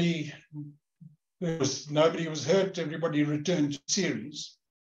 Fortunately, nobody was hurt. Everybody returned to Ceres.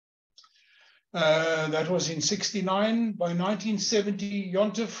 That was in 1969. By 1970,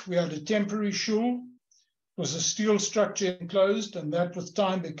 Yontif, we had a temporary shul. It was a steel structure enclosed, and that with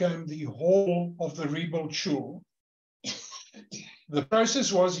time became the hall of the rebuilt shul. The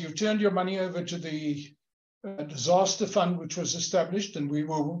process was you turned your money over to the disaster fund, which was established, and we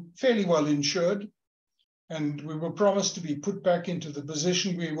were fairly well insured. And we were promised to be put back into the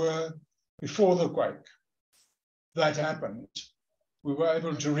position we were before the quake. That happened. We were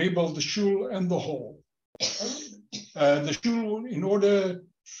able to rebuild the shul and the hall. The shul, in order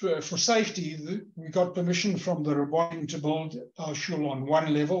for safety, we got permission from the Rabbonim to build our shul on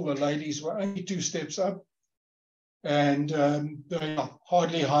one level. The ladies were only 2 steps up, and they are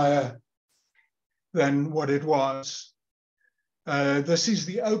hardly higher than what it was. This is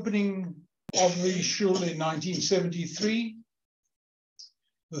the opening of the shul in 1973.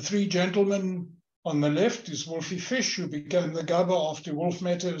 The 3 gentlemen on the left is Wolfie Fish, who became the gabba after Wolf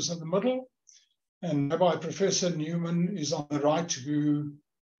Meta was in the middle, and Rabbi Professor Newman is on the right, who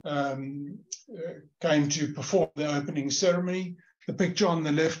came to perform the opening ceremony. The picture on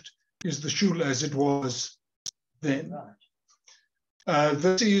the left is the shul as it was then.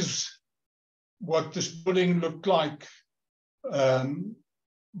 This is what this building looked like,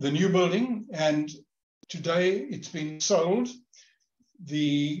 the new building, and today it's been sold.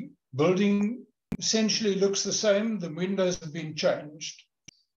 The building essentially looks the same. The windows have been changed.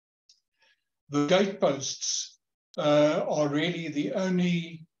 The gateposts are really the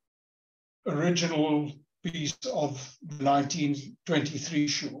only original piece of the 1923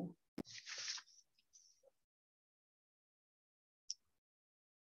 schol.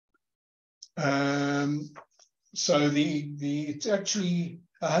 So it's actually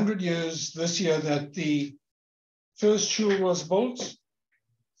 100 years this year that the first schol was built,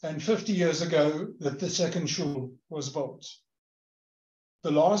 and 50 years ago that the second schol was built.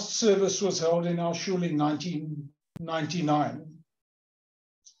 The last service was held in our schol in 1999.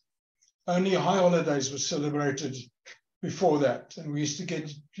 Only high holidays were celebrated before that, and we used to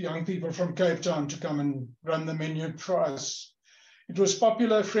get young people from Cape Town to come and run the menu for us. It was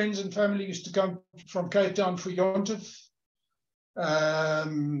popular. Friends and family used to come from Cape Town for Yontif.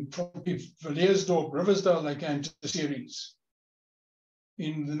 From Villersdorp, Riversdale, they came to the Ceres.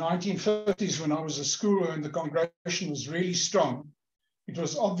 In the 1950s, when I was a schooler and the congregation was really strong, it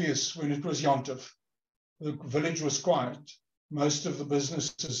was obvious when it was Yontif. The village was quiet. Most of the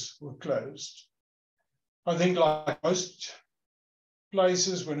businesses were closed. I think like most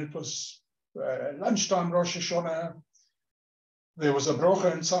places, when it was lunchtime, Rosh Hashanah, there was a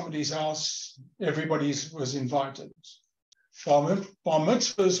brocha in somebody's house, everybody was invited. Bar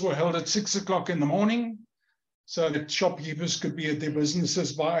mitzvahs were held at 6 o'clock in the morning, so that shopkeepers could be at their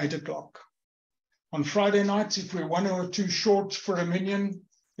businesses by 8 o'clock. On Friday nights, if we were 1 or 2 short for a minyan,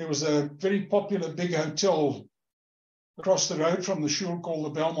 there was a very popular big hotel across the road from the shul called the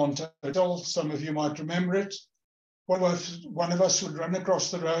Belmont Hotel. Some of you might remember it. One of us would run across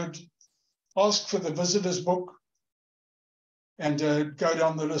the road, ask for the visitor's book, and go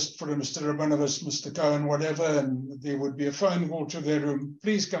down the list for Mr. Rabinovich, Mr. Cohen, whatever, and there would be a phone call to their room.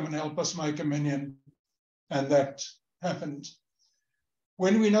 Please come and help us make a minyan. And that happened.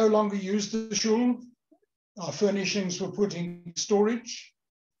 When we no longer used the shul, our furnishings were put in storage,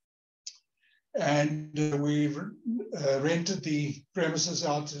 and we rented the premises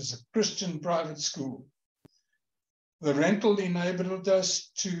out as a Christian private school. The rental enabled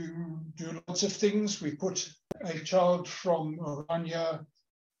us to do lots of things. We put a child from Orania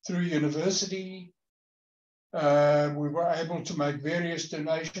through university. We were able to make various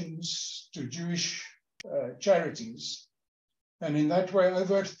donations to Jewish charities. And in that way,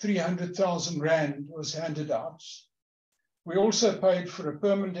 over 300,000 Rand was handed out. We also paid for a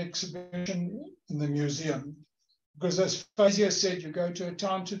permanent exhibition in the museum, because as Faisia said, you go to a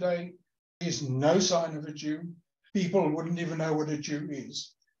town today, there's no sign of a Jew. People wouldn't even know what a Jew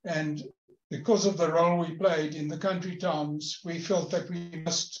is. And because of the role we played in the country towns, we felt that we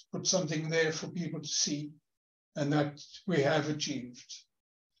must put something there for people to see, and that we have achieved.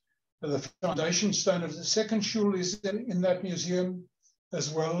 The foundation stone of the second schol is in that museum,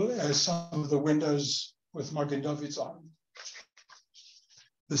 as well as some of the windows with Magen David's on.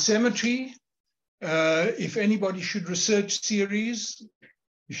 The cemetery, if anybody should research Ceres,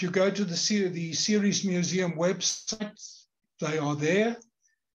 if you go to the Ceres Museum website, they are there.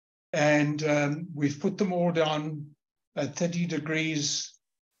 And we've put them all down at 30 degrees.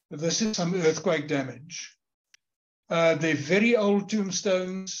 This is some earthquake damage. They're very old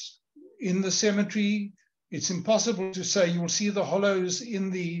tombstones in the cemetery. It's impossible to say. You'll see the hollows in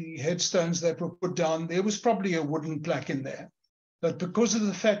the headstones that were put down. There was probably a wooden plaque in there. But because of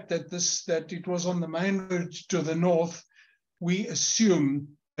the fact that it was on the main road to the north, we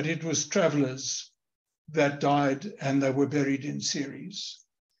assume that it was travelers that died and they were buried in Ceres.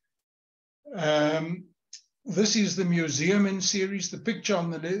 This is the museum in Ceres. The picture on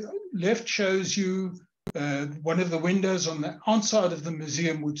the left shows you one of the windows on the outside of the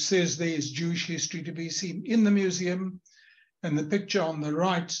museum, which says there is Jewish history to be seen in the museum. And the picture on the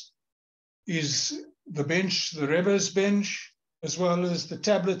right is the bench, the Rebbe's bench, as well as the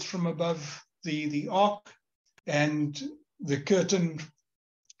tablet from above the ark and the curtain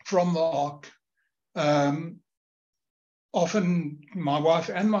from the ark. Often my wife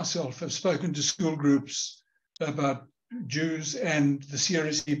and myself have spoken to school groups about Jews and the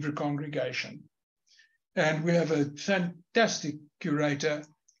Ceres Hebrew congregation. And we have a fantastic curator,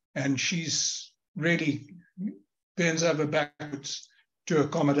 and she's really bends over backwards to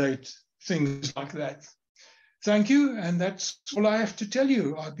accommodate things like that. Thank you, and that's all I have to tell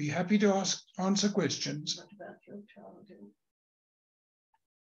you. I'd be happy to answer questions. What about your childhood?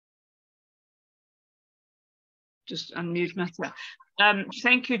 Just unmute myself.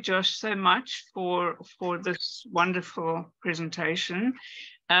 Thank you, Josh, so much for this wonderful presentation.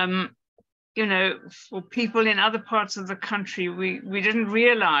 You know, for people in other parts of the country, we didn't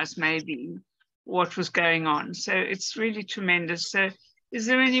realize maybe what was going on. So it's really tremendous. So is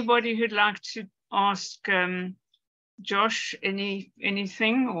there anybody who'd like to ask Josh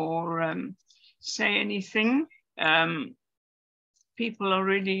anything or say anything? people are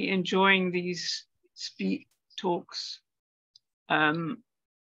really enjoying these talks.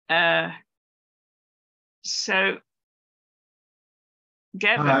 So,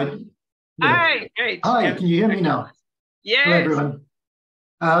 Gavin. Hi. Yeah. Hi, great. Hi, Gavin. can you hear me now? Yes. Hello, everyone.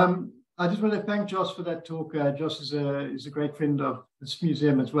 I just want to thank Josh for that talk. Josh is a great friend of this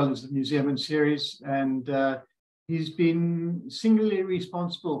museum as well as the museum in Ceres, and he's been singularly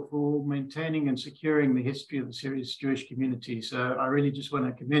responsible for maintaining and securing the history of the Ceres Jewish community. So I really just want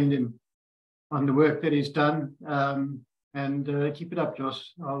to commend him on the work that he's done, and keep it up,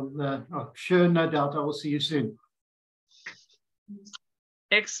 Josh. I'm sure, no doubt, I will see you soon.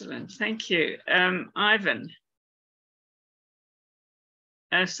 Excellent, thank you. Ivan.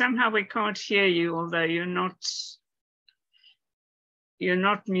 Somehow we can't hear you, although you're not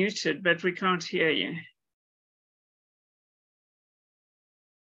muted, but we can't hear you.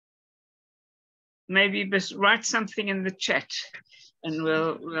 Maybe just write something in the chat, and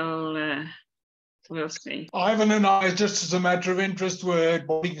we'll see. Ivan and I, just as a matter of interest, were at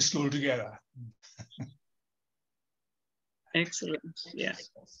boarding school together. Excellent. Yeah.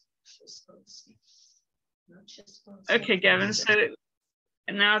 Okay, Gavin. So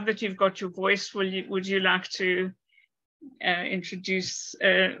now that you've got your voice, would you like to introduce?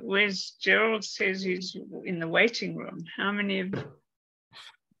 Where's Gerald? Says he's in the waiting room. How many of?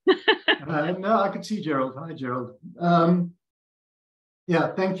 No, I can see Gerald. Hi, Gerald.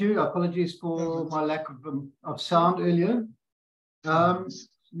 Yeah, thank you. Apologies for my lack of sound earlier.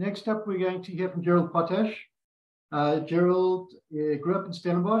 Next up, we're going to hear from Gerald Potash. Gerald grew up in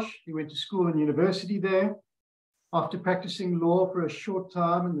Stellenbosch. He went to school and university there. After practicing law for a short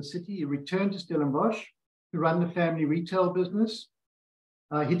time in the city, he returned to Stellenbosch to run the family retail business.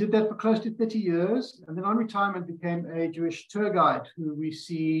 He did that for close to 30 years, and then on retirement became a Jewish tour guide who we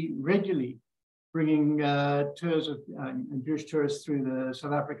see regularly bringing tours of Jewish tourists through the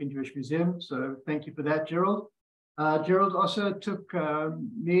South African Jewish Museum. So thank you for that, Gerald. Gerald also took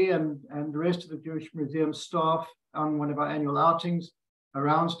me and the rest of the Jewish Museum staff on one of our annual outings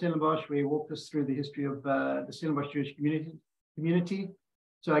around Stellenbosch, where he walked us through the history of the Stellenbosch Jewish community.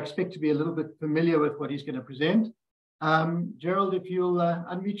 So I expect to be a little bit familiar with what he's going to present. Gerald, if you'll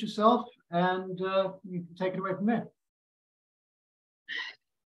unmute yourself, and you can take it away from there.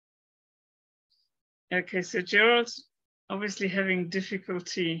 Okay, so Gerald's obviously having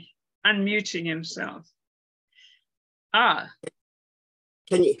difficulty unmuting himself. Can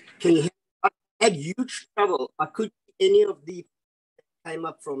you hear? I had huge trouble. I couldn't see any of the came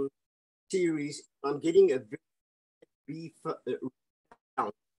up from Ceres. I'm getting a very brief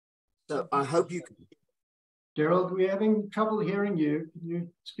sound. So I hope you can. Gerald, we're having trouble hearing you. Can you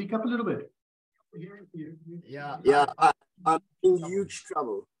speak up a little bit? Yeah, I'm in huge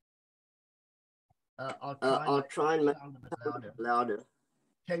trouble. I'll try and make it louder.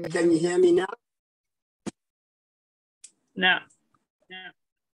 Can you hear me now? No.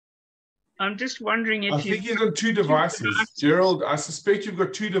 I'm just wondering if I think he's on two devices. Gerald, I suspect you've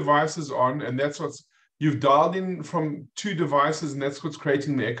got two devices on, and that's what's, you've dialed in from two devices, and that's what's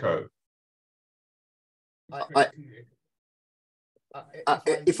creating the echo.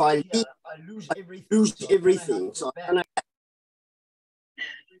 If I lose everything. So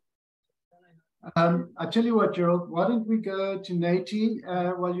I tell you what, Gerald, why don't we go to Natie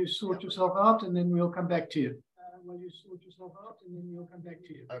while you sort yourself out, and then we'll come back to you.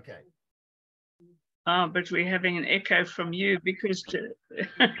 Okay. But we're having an echo from you because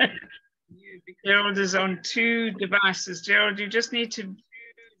Gerald is on two devices. Gerald, you just need to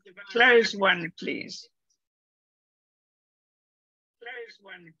close one, please. Close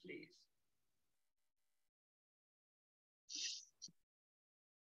one, please.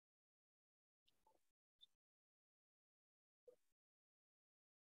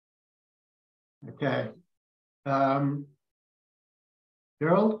 Okay.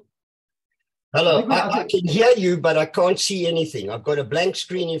 Gerald? Hello, I can hear you, but I can't see anything. I've got a blank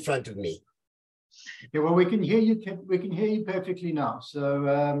screen in front of me. Okay, well, we can hear you. We can hear you perfectly now.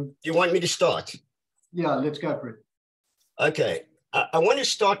 So, do you want me to start? Yeah, let's go for it. Okay, I want to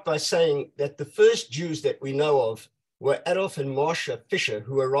start by saying that the first Jews that we know of were Adolf and Marcia Fisher,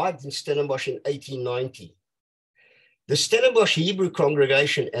 who arrived in Stellenbosch in 1890. The Stellenbosch Hebrew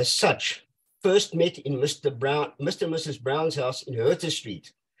congregation, as such, first met in Mr. and Mrs. Brown's house in Herter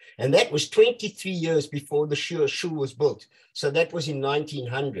Street. And that was 23 years before the shul was built. So that was in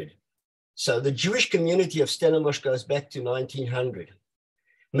 1900. So the Jewish community of Stellenbosch goes back to 1900.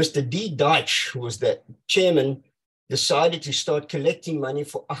 Mr. D. Deitch, who was the chairman, decided to start collecting money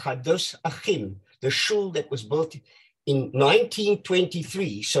for Achados Achim, the shul that was built in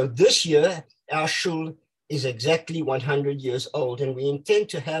 1923. So this year, our shul is exactly 100 years old, and we intend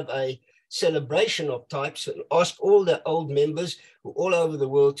to have a celebration of types and ask all the old members who are all over the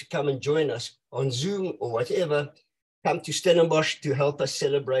world to come and join us on Zoom or whatever, come to Stellenbosch to help us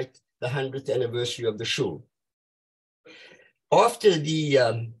celebrate the 100th anniversary of the CHOL. After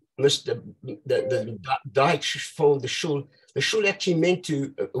the Dutch formed the CHOL actually meant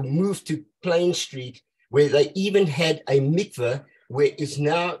to move to Plain Street, where they even had a mikveh, where is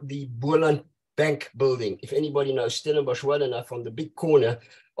now the Boerland Bank building. If anybody knows Stellenbosch well enough, on the big corner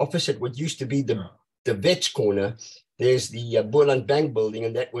opposite what used to be the Vets corner, there's the Boerland Bank building,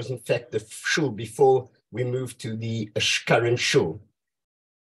 and that was in fact the CHOL before we moved to the current CHOL.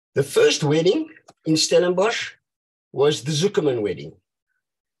 The first wedding in Stellenbosch was the Zuckerman wedding.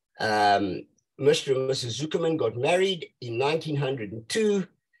 Mr. and Mrs. Zuckerman got married in 1902,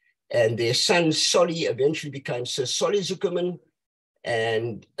 and their son Solly eventually became Sir Solly Zuckerman,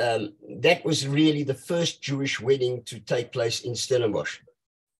 and that was really the first Jewish wedding to take place in Stellenbosch.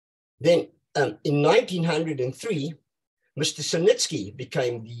 Then in 1903, Mr. Sinitsky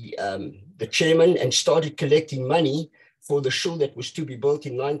became the chairman and started collecting money for the CHOL that was to be built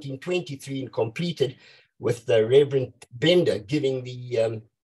in 1923 and completed, with the Reverend Bender giving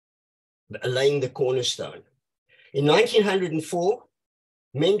laying the cornerstone. In 1904,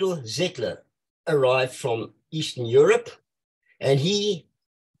 Mendel Zettler arrived from Eastern Europe, and he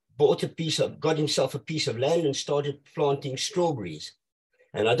got himself a piece of land and started planting strawberries.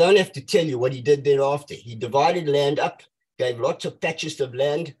 And I don't have to tell you what he did thereafter. He divided land up, gave lots of patches of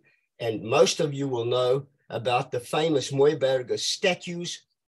land, and most of you will know about the famous Mooiberger statues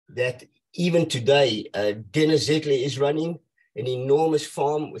that even today, Dennis Zettler is running an enormous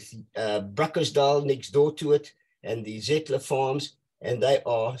farm with Brackersdale next door to it, and the Zettler farms, and they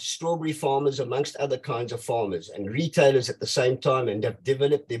are strawberry farmers amongst other kinds of farmers and retailers at the same time, and have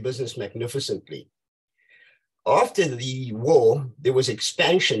developed their business magnificently. After the war, there was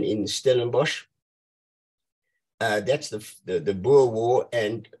expansion in Stellenbosch. That's the Boer War,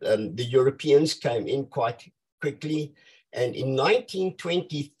 and the Europeans came in quite quickly. And in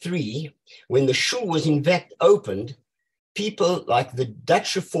 1923, when the CHOL was in fact opened, people like the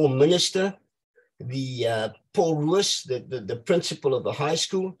Dutch Reform Minister, the Paul Roos, the principal of the high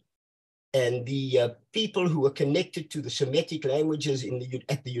school, and the people who were connected to the Semitic languages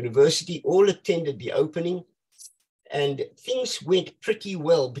at the university all attended the opening. And things went pretty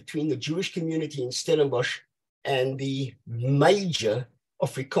well between the Jewish community in Stellenbosch and the major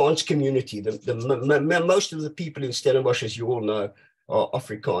Afrikaans community. Most of the people in Stellenbosch, as you all know, are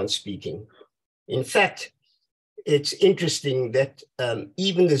Afrikaans speaking. In fact, it's interesting that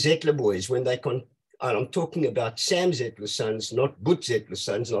even the Zettler boys, when they and I'm talking about Sam Zettler's sons, not Boet Zettler's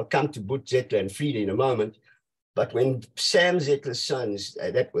sons, and I'll come to Boet Zettler and Frieda in a moment, but when Sam Zettler's sons,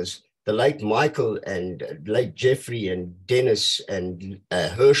 that was the late Michael and late Jeffrey and Dennis and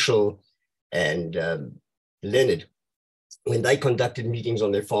Herschel and Leonard, when they conducted meetings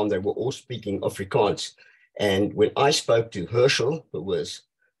on their farm, they were all speaking Afrikaans. And when I spoke to Herschel, who was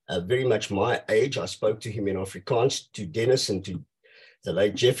very much my age, I spoke to him in Afrikaans. To Dennis and to the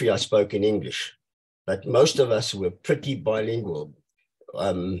late Jeffrey, I spoke in English. But most of us were pretty bilingual.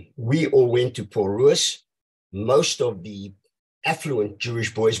 We all went to Paul Roos. Most of the affluent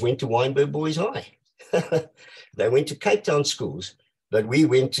Jewish boys went to Wynberg Boys High. They went to Cape Town schools, but we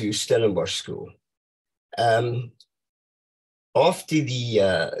went to Stellenbosch School. After the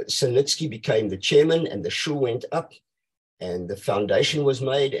Sinitsky became the chairman and the CHOL went up and the foundation was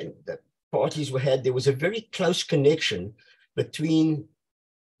made and the parties were had, there was a very close connection between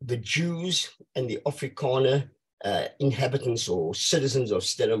the Jews and the Afrikaner inhabitants or citizens of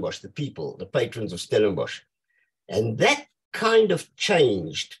Stellenbosch, the people, the patrons of Stellenbosch. And that kind of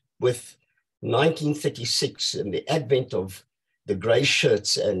changed with 1936 and the advent of the gray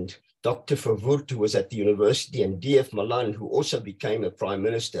shirts and Dr. Verwoerd, who was at the university, and D.F. Malan, who also became a prime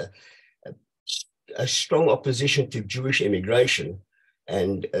minister, a strong opposition to Jewish immigration.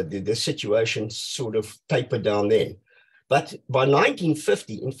 And the situation sort of tapered down then. But by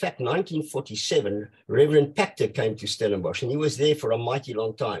 1950, in fact, 1947, Reverend Pachter came to Stellenbosch, and he was there for a mighty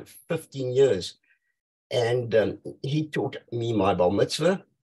long time, 15 years. And he taught me my bar mitzvah,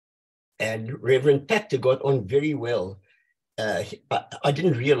 and Reverend Pachter got on very well. I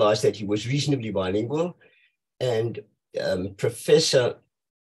didn't realize that he was reasonably bilingual, and Professor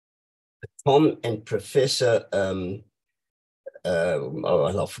Tom and Professor,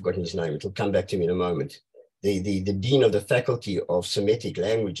 I've forgotten his name, it'll come back to me in a moment, the Dean of the Faculty of Semitic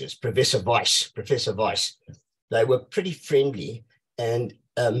Languages, Professor Weiss, they were pretty friendly, and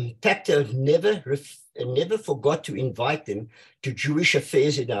Pachter never forgot to invite them to Jewish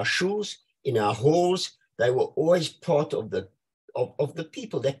affairs in our shuls, in our halls. They were always part of the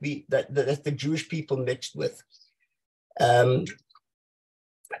people that the Jewish people mixed with.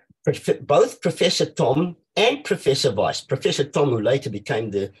 Both Professor Tom and Professor Weiss, Professor Tom, who later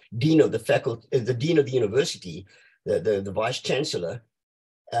became the dean of the faculty, the dean of the university, the vice chancellor,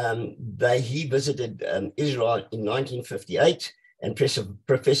 he visited Israel in 1958, and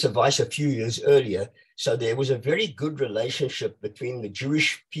Professor Weiss a few years earlier. So there was a very good relationship between the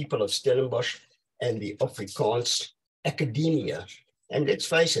Jewish people of Stellenbosch and the Afrikaans academia. And let's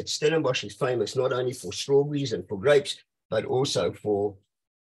face it, Stellenbosch is famous not only for strawberries and for grapes, but also for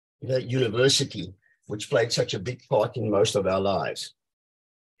the university, which played such a big part in most of our lives.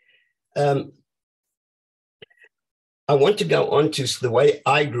 I want to go on to the way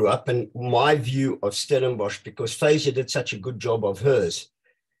I grew up and my view of Stellenbosch, because Faisia did such a good job of hers.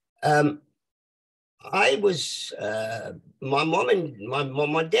 My mom and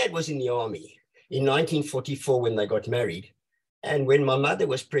my dad was in the army in 1944 when they got married. And when my mother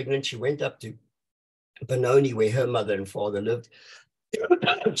was pregnant, she went up to Benoni, where her mother and father lived.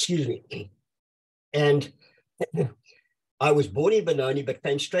 Excuse me. And I was born in Benoni, but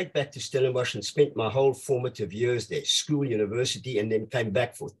came straight back to Stellenbosch and spent my whole formative years there, school, university, and then came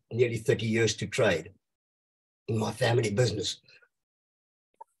back for nearly 30 years to trade in my family business.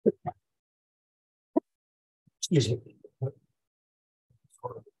 Excuse me.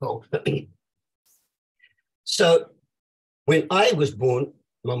 So when I was born,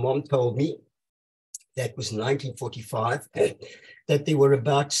 my mom told me, that was 1945, that there were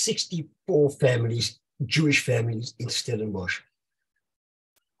about 64 families, Jewish families in Stellenbosch.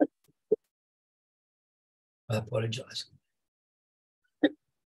 I apologize. I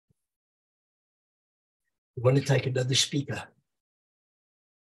want to take another speaker.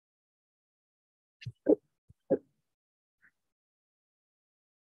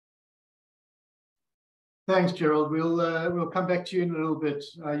 Thanks, Gerald. We'll come back to you in a little bit.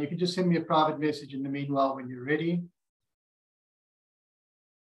 You can just send me a private message in the meanwhile when you're ready.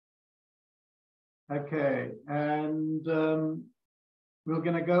 Okay, and we're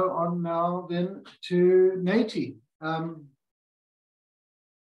going to go on now then to Natie.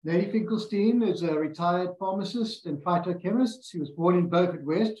 Natie Finkelstein is a retired pharmacist and phytochemist. She was born in Beaufort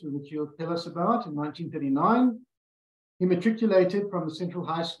West, which she'll tell us about, in 1939. He matriculated from the Central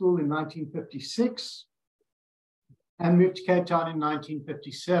High School in 1956. And moved to Cape Town in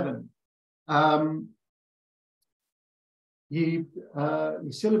 1957. He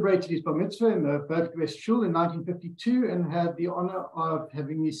celebrated his bar mitzvah in the Beaufort West Shul in 1952 and had the honor of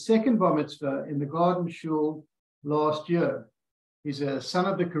having his second bar mitzvah in the Garden Shul last year. He's a son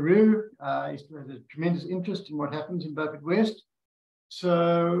of the Karoo. He has a tremendous interest in what happens in Beaufort West.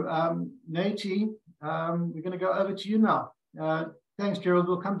 So, Natie, we're going to go over to you now. Thanks, Gerald.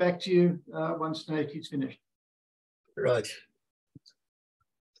 We'll come back to you once Natie's finished. Right.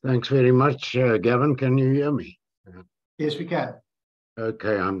 Thanks very much, Gavin. Can you hear me? Yes, we can.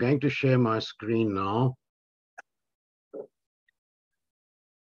 Okay, I'm going to share my screen now.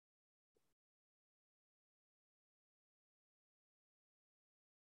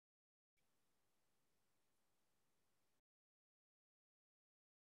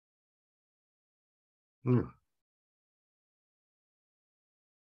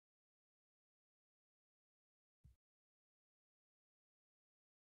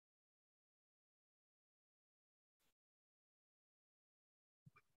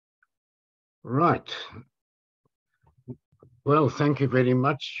 Right. Well, thank you very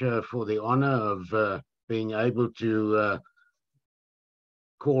much for the honor of being able to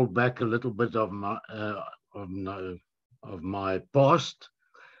call back a little bit of my past.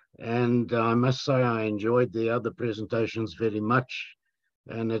 And I must say I enjoyed the other presentations very much.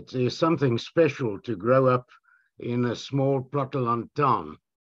 And it is something special to grow up in a small platteland town.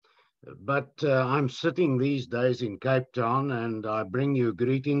 But I'm sitting these days in Cape Town, and I bring you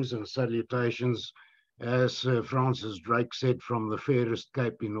greetings and salutations, as Francis Drake said, from the fairest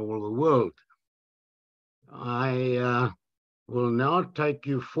Cape in all the world. I will now take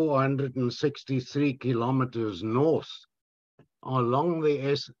you 463 kilometers north along the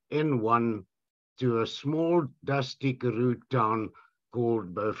SN1 to a small dusty Karoo town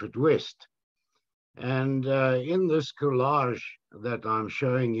called Beaufort West. And in this collage that I'm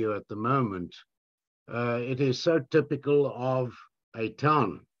showing you at the moment, it is so typical of a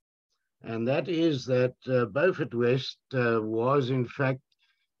town. And that is that Beaufort West was in fact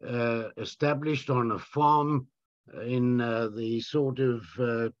established on a farm in the sort of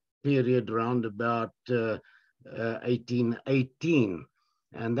period around about 1818.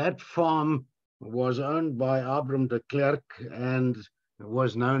 And that farm was owned by Abram de Klerk and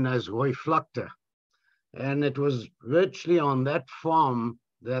was known as Hoyvlakte. And it was virtually on that farm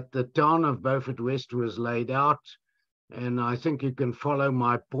that the town of Beaufort West was laid out. And I think you can follow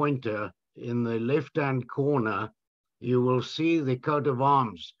my pointer. In the left-hand corner, you will see the coat of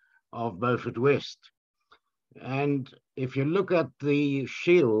arms of Beaufort West. And if you look at the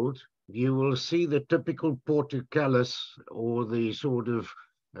shield, you will see the typical portcullis, or the sort of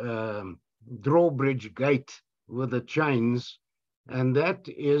drawbridge gate with the chains. And that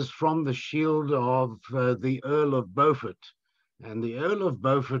is from the shield of the Earl of Beaufort. And the Earl of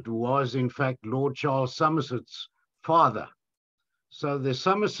Beaufort was, in fact, Lord Charles Somerset's father. So the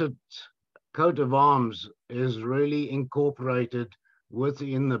Somerset coat of arms is really incorporated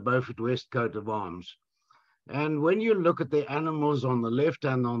within the Beaufort West coat of arms. And when you look at the animals on the left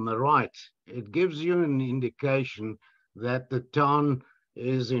and on the right, it gives you an indication that the town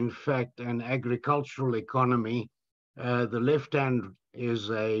is, in fact, an agricultural economy. The left hand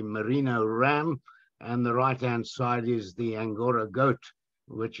is a merino ram, and the right-hand side is the Angora goat,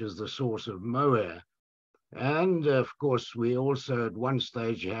 which is the source of mohair. And of course, we also at one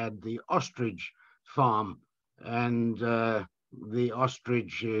stage had the ostrich farm, and the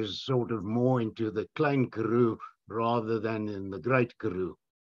ostrich is sort of more into the Klein Karoo rather than in the Great Karoo.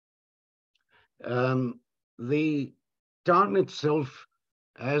 The town itself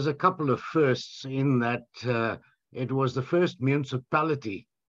has a couple of firsts in that it was the first municipality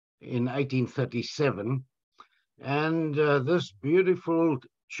in 1837, and this beautiful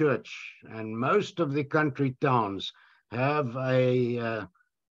church, and most of the country towns have a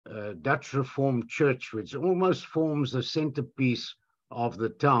Dutch Reformed church, which almost forms the centerpiece of the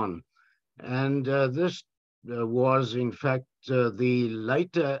town. And this was, in fact, the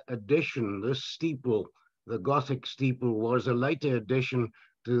later addition. This steeple, the Gothic steeple, was a later addition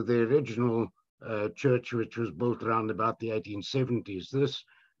to the original church, which was built around about the 1870s. This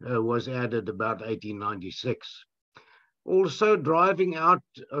was added about 1896. Also, driving out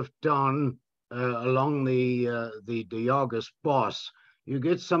of town along the Diagas Pass, you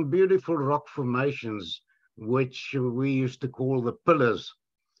get some beautiful rock formations, which we used to call the pillars.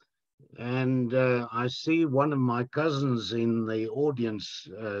 And I see one of my cousins in the audience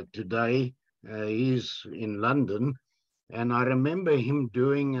today. He's in London, and I remember him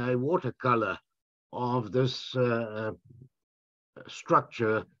doing a watercolor of this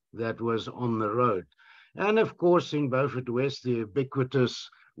structure that was on the road. And of course, in Beaufort West, the ubiquitous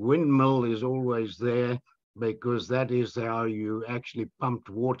windmill is always there, because that is how you actually pumped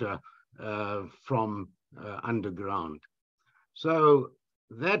water from underground. So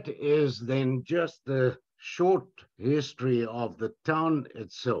that is then just the short history of the town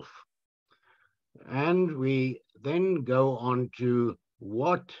itself. And we then go on to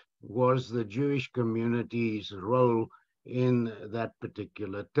what was the Jewish community's role in that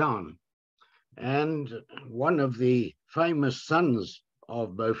particular town. And one of the famous sons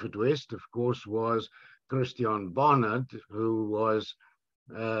of Beaufort West, of course, was Christian Barnard, who was,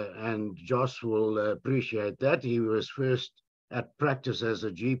 and Joss will appreciate that, he was first at practice as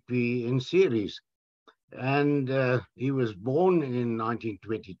a GP in Ceres. And he was born in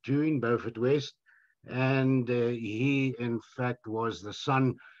 1922 in Beaufort West, and he, in fact, was the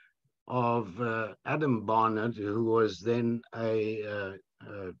son of Adam Barnard, who was then a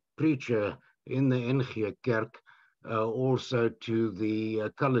preacher in the NG Kerk, also to the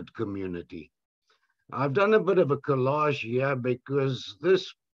colored community. I've done a bit of a collage here because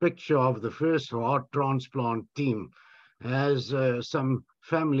this picture of the first heart transplant team has some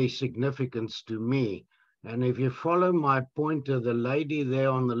family significance to me. And if you follow my pointer, the lady there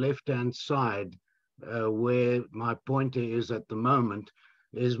on the left-hand side, where my pointer is at the moment,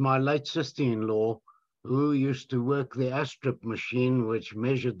 is my late sister-in-law, who used to work the Astrip machine, which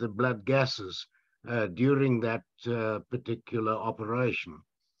measured the blood gases during that particular operation.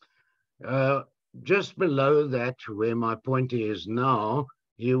 Just below that, where my pointer is now,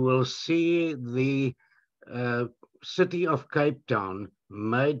 you will see the city of Cape Town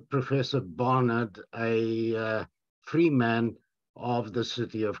made Professor Barnard a freeman of the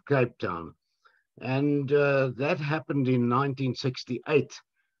city of Cape Town. And that happened in 1968.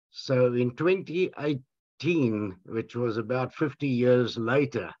 So in 2018, which was about 50 years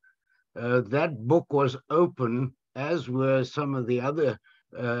later, that book was open, as were some of the other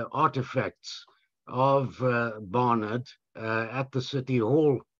artifacts of Barnard at the City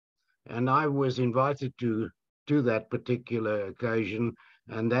Hall. And I was invited to that particular occasion,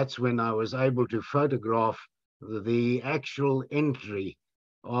 and that's when I was able to photograph the actual entry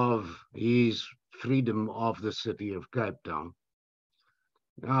of his freedom of the city of Cape Town.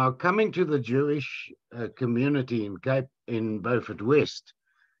 Now, coming to the Jewish community in Beaufort West,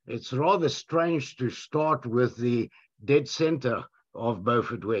 It's rather strange to start with the dead center of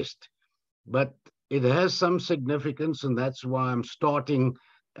Beaufort West, but it has some significance, and that's why I'm starting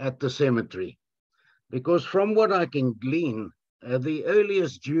at the cemetery. Because from what I can glean, the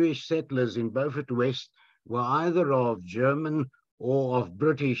earliest Jewish settlers in Beaufort West were either of German or of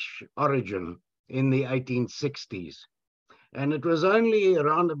British origin in the 1860s. And it was only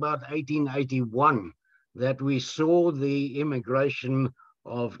around about 1881 that we saw the immigration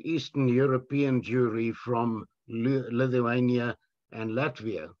of Eastern European Jewry from Lithuania and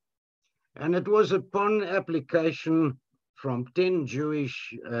Latvia. And it was upon application from 10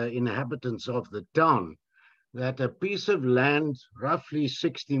 Jewish inhabitants of the town that a piece of land, roughly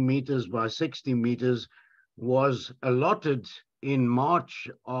 60 meters by 60 meters, was allotted in March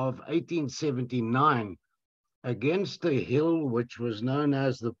of 1879 against a hill which was known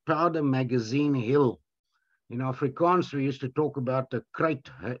as the Powder Magazine Hill. In Afrikaans, we used to talk about the Kruit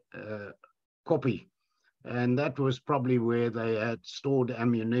Koppie, and that was probably where they had stored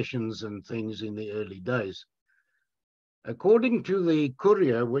ammunitions and things in the early days. According to the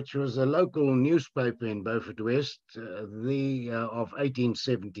Courier, which was a local newspaper in Beaufort West, of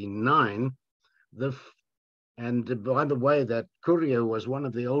 1879, and by the way, that Courier was one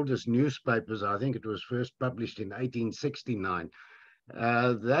of the oldest newspapers. I think it was first published in 1869.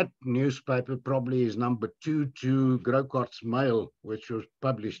 That newspaper probably is number 2 to Grokart's Mail, which was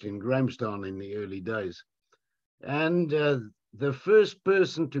published in Grahamstown in the early days. And the first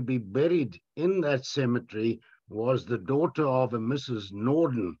person to be buried in that cemetery was the daughter of a Mrs.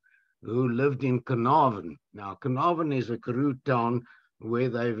 Norden, who lived in Carnarvon. Now, Carnarvon is a Karoo town where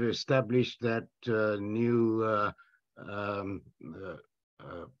they've established that new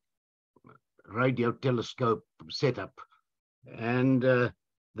radio telescope setup. And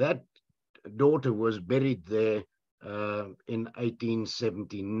that daughter was buried there in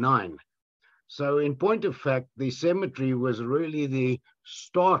 1879. So in point of fact, the cemetery was really the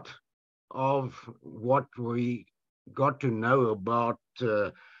start of what we got to know about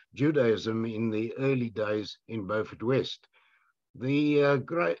Judaism in the early days in Beaufort West. The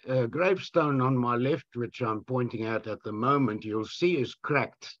gravestone on my left, which I'm pointing out at the moment, you'll see is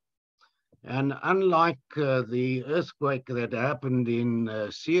cracked. And unlike the earthquake that happened in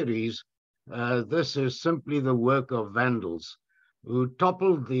Ceres, this is simply the work of vandals who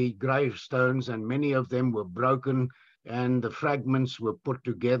toppled the gravestones, and many of them were broken, and the fragments were put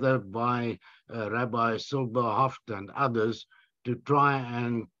together by Rabbi Silberhoft and others to try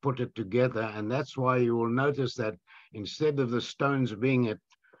and put it together. And that's why you will notice that instead of the stones being at,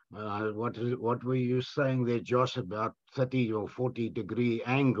 what were you saying there, Josh, about 30 or 40 degree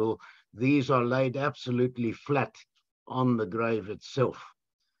angle, these are laid absolutely flat on the grave itself.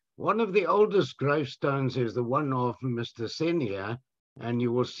 One of the oldest gravestones is the one of Mr. Senior, and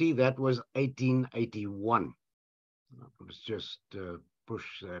you will see that was 1881. Let's just push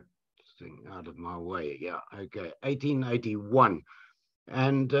that thing out of my way. Yeah, okay, 1881.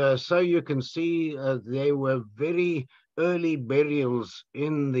 And so you can see there were very early burials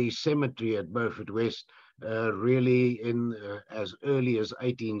in the cemetery at Beaufort West, really in as early as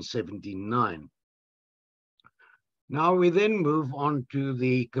 1879. Now we then move on to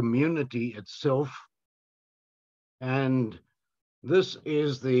the community itself. And this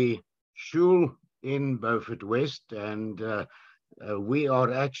is the CHOL in Beaufort West, and we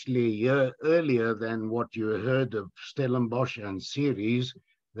are actually a year earlier than what you heard of Stellenbosch and Ceres,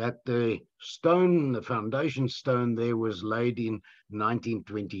 that the stone, the foundation stone there was laid in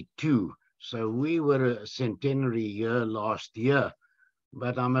 1922. So we were a centenary year last year,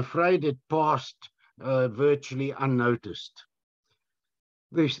 but I'm afraid it passed virtually unnoticed.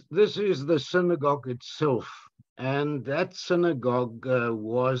 This is the synagogue itself, and that synagogue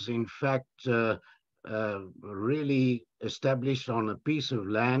was in fact really established on a piece of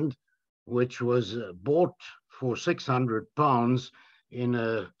land which was bought for £600 in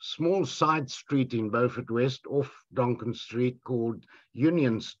a small side street in Beaufort West off Donkin Street called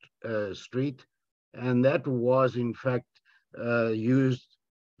Union Street, and that was in fact used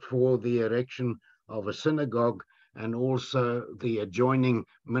for the erection of a synagogue and also the adjoining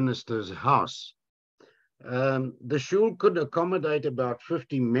minister's house. The shul could accommodate about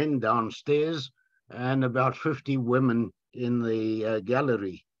 50 men downstairs and about 50 women in the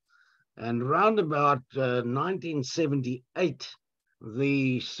gallery. And round about 1978,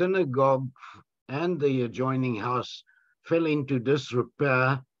 the synagogue and the adjoining house fell into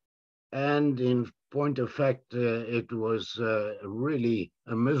disrepair, and in point of fact, it was really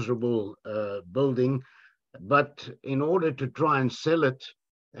a miserable building. But in order to try and sell it,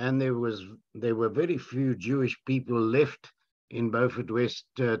 and there were very few Jewish people left in Beaufort West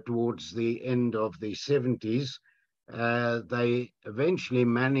towards the end of the 70s. They eventually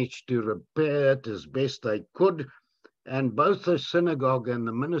managed to repair it as best they could, and both the synagogue and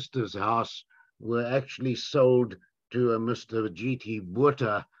the minister's house were actually sold to a Mr. G.T.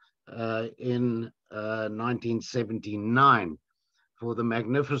 Beaufort in 1979 for the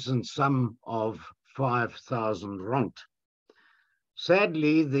magnificent sum of 5,000 rand.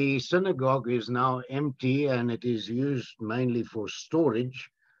 Sadly, the synagogue is now empty and it is used mainly for storage,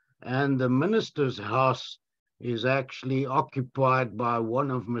 and the minister's house is actually occupied by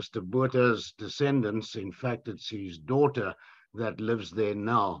one of Mr. Beaufort's descendants. In fact, it's his daughter that lives there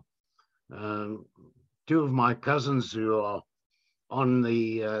now. Two of my cousins who are on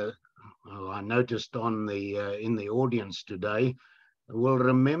the, I noticed on the in the audience today, will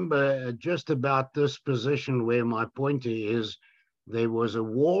remember just about this position where my pointer is. There was a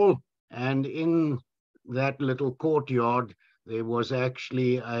wall, and in that little courtyard, there was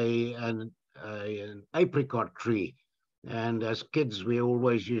actually an apricot tree. And as kids, we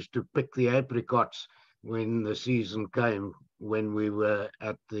always used to pick the apricots when the season came, when we were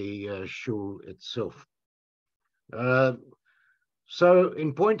at the shul itself. So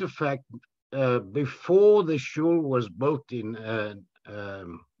in point of fact, before the shul was built in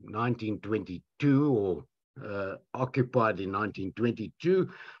 1922 or occupied in 1922,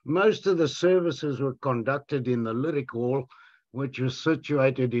 most of the services were conducted in the Lyric Hall, which was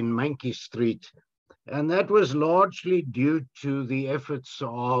situated in Mankey Street. And that was largely due to the efforts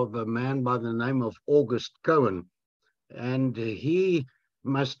of a man by the name of August Cohen. And he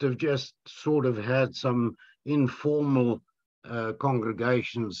must have just sort of had some informal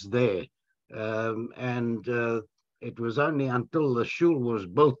congregations there. It was only until the shul was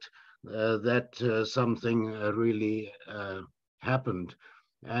built that something really happened.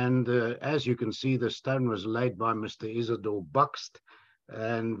 And as you can see, the stone was laid by Mr. Isidore Buxt,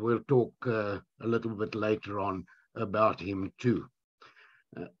 and we'll talk a little bit later on about him too.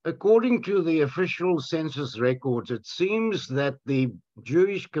 According to the official census records, it seems that the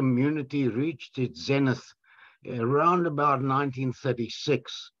Jewish community reached its zenith around about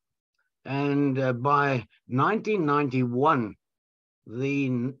 1936. And by 1991,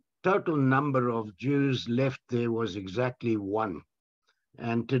 the total number of Jews left there was exactly 1.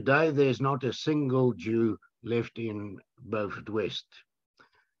 And today there's not a single Jew left in Beaufort West.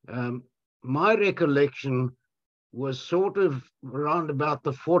 My recollection was sort of around about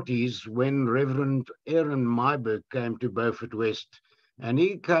the 40s when Reverend Aaron Myberg came to Beaufort West. And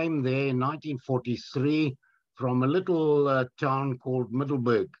he came there in 1943 from a little town called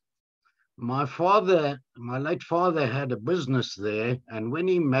Middelburg. My late father had a business there, and when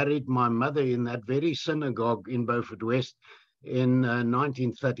he married my mother in that very synagogue in Beaufort West in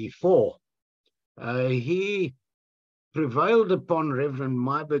 1934, he prevailed upon Reverend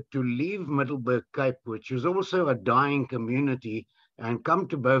Myberg to leave Middelburg Cape, which was also a dying community, and come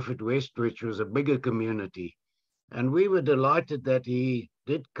to Beaufort West, which was a bigger community. And we were delighted that he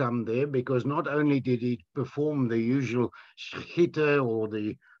did come there, because not only did he perform the usual shechita or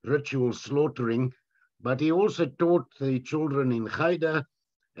the ritual slaughtering, but he also taught the children in Cheder,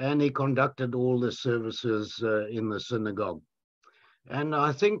 and he conducted all the services in the synagogue. And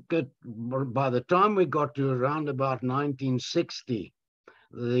I think that by the time we got to around about 1960,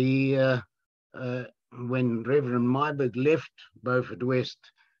 when Reverend Myberg left Beaufort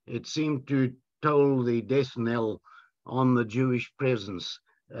West, it seemed to toll the death knell on the Jewish presence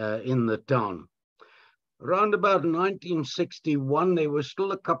in the town. Around about 1961, there were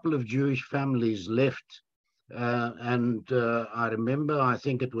still a couple of Jewish families left. I remember, I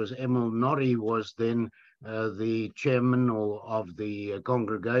think it was Emil Norrie was then the chairman of the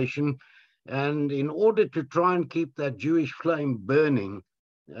congregation. And in order to try and keep that Jewish flame burning,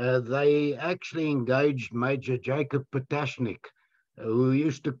 they actually engaged Major Jacob Potashnik, who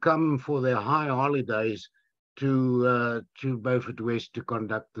used to come for their high holidays to Beaufort West to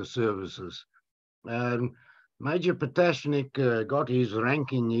conduct the services. Major Potashnik got his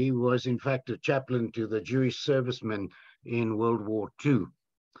ranking. He was, in fact, a chaplain to the Jewish servicemen in World War II.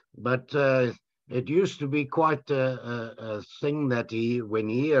 But it used to be quite a thing that when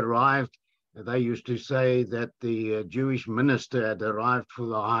he arrived, they used to say that the Jewish minister had arrived for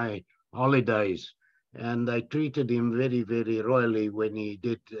the high holidays, and they treated him very, very royally when he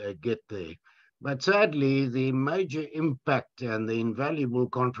did get there. But sadly, the major impact and the invaluable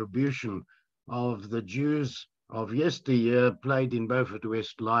contribution of the Jews of yesteryear played in Beaufort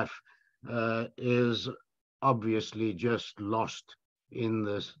West life is obviously just lost in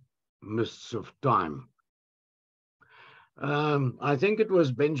the mists of time. I think it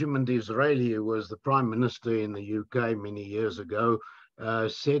was Benjamin Disraeli, who was the Prime Minister in the UK many years ago,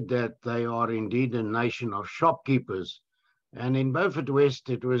 said that they are indeed a nation of shopkeepers. And in Beaufort West,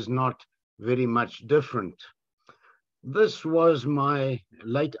 it was not very much different. This was my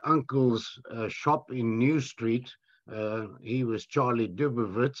late uncle's shop in New Street. He was Charlie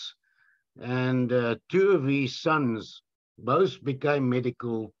Dubowitz, and two of his sons both became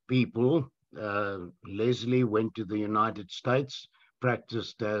medical people. Leslie went to the United States,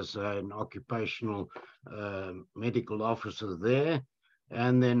 practiced as an occupational medical officer there,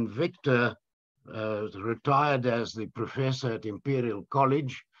 and then Victor retired as the professor at Imperial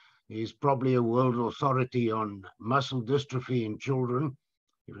College. He's probably a world authority on muscle dystrophy in children.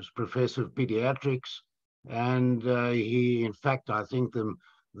 He was professor of pediatrics, and he, in fact, I think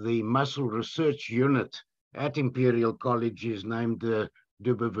the muscle research unit at Imperial College is named the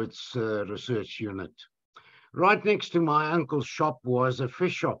Dubowitz Research Unit. Right next to my uncle's shop was a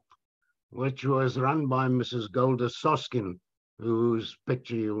fish shop, which was run by Mrs. Golda Soskin, whose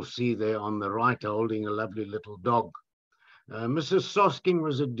picture you'll see there on the right, holding a lovely little dog. Mrs. Soskin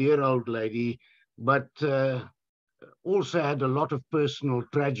was a dear old lady, but also had a lot of personal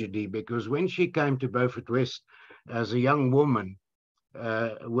tragedy, because when she came to Beaufort West as a young woman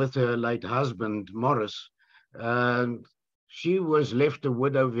with her late husband, Morris, she was left a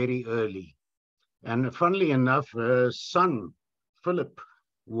widow very early. And funnily enough, her son, Philip,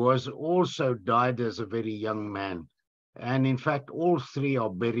 was also died as a very young man. And in fact, all three are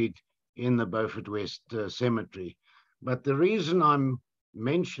buried in the Beaufort West Cemetery. But the reason I'm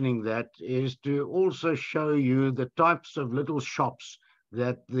mentioning that is to also show you the types of little shops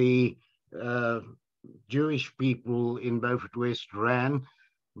that the Jewish people in Beaufort West ran.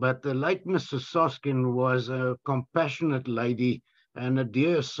 But the late Mrs. Soskin was a compassionate lady and a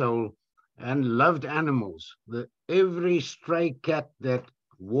dear soul and loved animals. Every stray cat that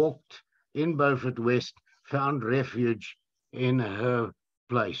walked in Beaufort West found refuge in her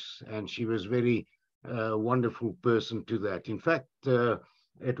place. And she was very wonderful person to that. In fact,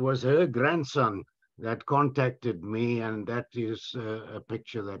 it was her grandson that contacted me, and that is a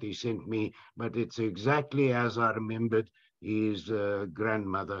picture that he sent me, but it's exactly as I remembered his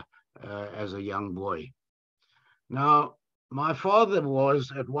grandmother as a young boy. Now, my father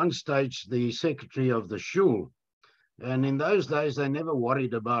was at one stage the secretary of the CHOL, and in those days they never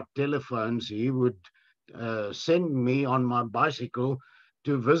worried about telephones. He would send me on my bicycle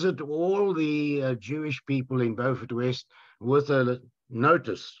to visit all the Jewish people in Beaufort West with a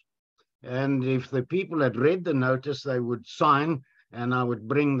notice. And if the people had read the notice, they would sign, and I would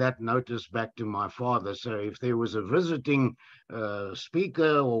bring that notice back to my father. So if there was a visiting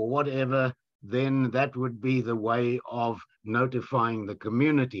speaker or whatever, then that would be the way of notifying the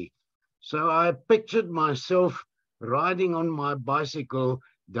community. So I pictured myself riding on my bicycle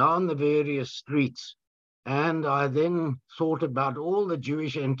down the various streets. And I then thought about all the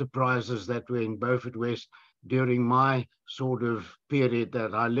Jewish enterprises that were in Beaufort West during my sort of period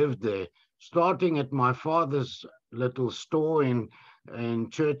that I lived there, starting at my father's little store in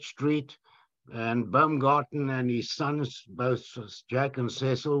Church Street, and Baumgarten and his sons, both Jack and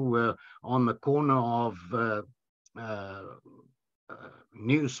Cecil, were on the corner of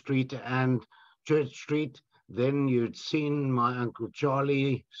New Street and Church Street. Then you'd seen my Uncle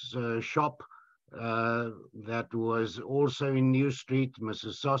Charlie's shop, that was also in New Street,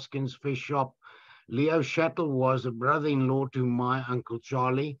 Mrs. Soskin's fish shop. Leo Shattle was a brother-in-law to my Uncle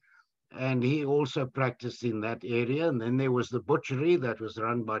Charlie, and he also practiced in that area. And then there was the butchery that was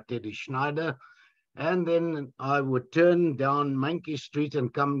run by Teddy Schneider. And then I would turn down Mankey Street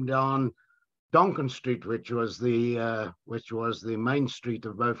and come down Donkin Street, which was the main street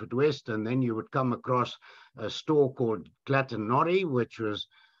of Beaufort West. And then you would come across a store called Glatt and Norrie, which was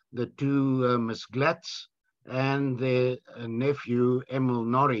the two Miss Glatts and their nephew, Emil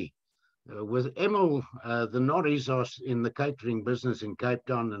Norrie. With Emil, the Norries are in the catering business in Cape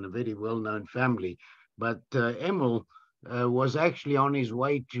Town and a very well-known family. But Emil was actually on his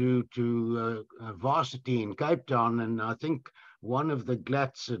way to varsity in Cape Town, and I think one of the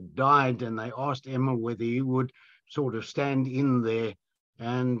Glatts had died, and they asked Emil whether he would sort of stand in there,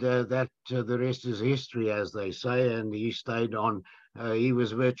 and the rest is history, as they say, and he stayed on. He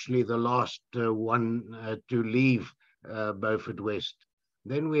was virtually the last one to leave Beaufort West.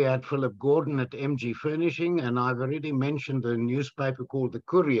 Then we had Philip Gordon at MG Furnishing, and I've already mentioned a newspaper called The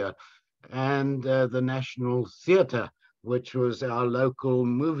Courier, and the National Theatre, which was our local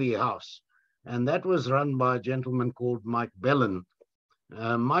movie house. And that was run by a gentleman called Mike Bellin.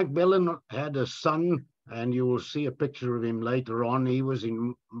 Mike Bellin had a son, and you will see a picture of him later on. He was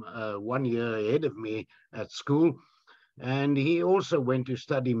in 1 year ahead of me at school. And he also went to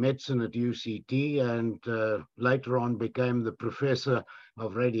study medicine at UCT and later on became the professor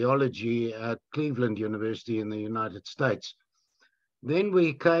of radiology at Cleveland University in the United States. Then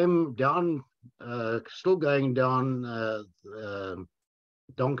we came down, still going down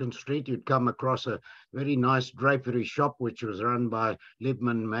Donkin Street. You'd come across a very nice drapery shop, which was run by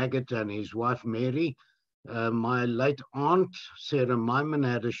Libman Maggott and his wife, Mary. My late aunt, Sarah Myman,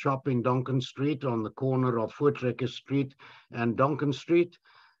 had a shop in Donkin Street on the corner of Voortrekker Street and Donkin Street.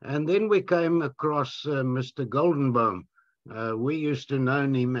 And then we came across Mr. Goldenboom. We used to know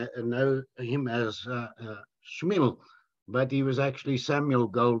him as Schmiel, but he was actually Samuel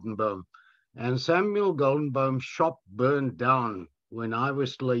Goldenboom. And Samuel Goldenboom's shop burned down when I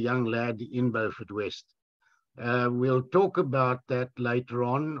was still a young lad in Beaufort West. We'll talk about that later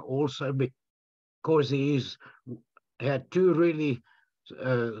on, also because he's had two really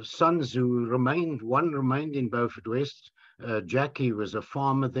sons who remained. One remained in Beaufort West. Jackie was a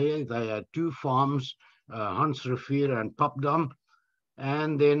farmer there. They had two farms, Hansrivier and Papdam.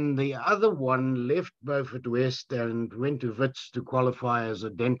 And then the other one left Beaufort West and went to Wits to qualify as a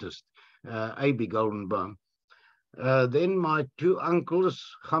dentist, A.B. Goldenboom. Then my two uncles,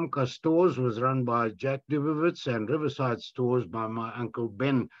 Gamka Stores was run by Jack Dubowitz and Riverside Stores by my uncle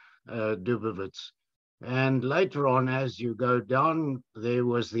Ben Dubowitz. And later on, as you go down, there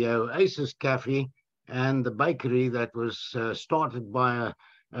was the Oasis Cafe and the bakery that was started by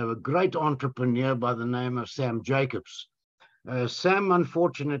a great entrepreneur by the name of Sam Jacobs. Sam,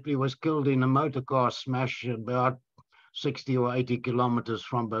 unfortunately, was killed in a motor car smash about 60 or 80 kilometers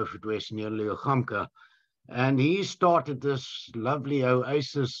from Beaufort West near Leeugamka. And he started this lovely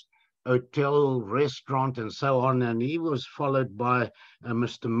Oasis hotel, restaurant, and so on. And he was followed by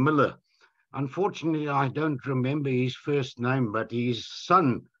Mr. Miller. Unfortunately, I don't remember his first name, but his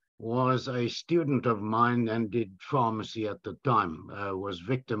son was a student of mine and did pharmacy at the time, was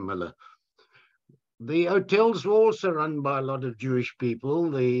Victor Miller. The hotels were also run by a lot of Jewish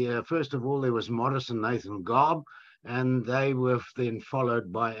people. First of all, there was Morris and Nathan Garb, and they were then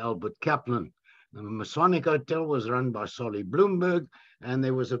followed by Albert Kaplan. The Masonic Hotel was run by Solly Bloomberg, and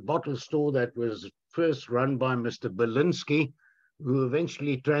there was a bottle store that was first run by Mr. Belinsky, who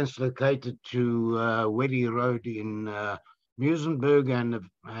eventually translocated to Weddy Road in Muizenberg,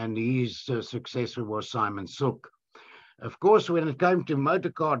 and his successor was Simon Silk. Of course, when it came to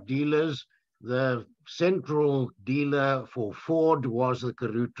motorcar dealers, the central dealer for Ford was the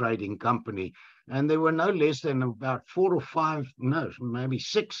Karoo Trading Company. And there were no less than about 4 or 5, no, maybe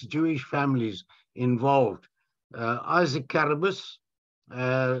 6 Jewish families involved. Isaac Carabas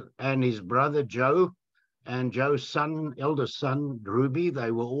and his brother Joe, and Joe's son, eldest son, Ruby,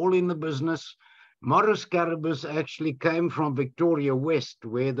 they were all in the business. Morris Carabas actually came from Victoria West,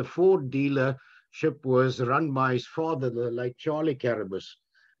 where the Ford dealership was run by his father, the late Charlie Carabas.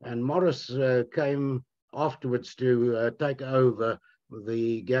 And Morris came afterwards to take over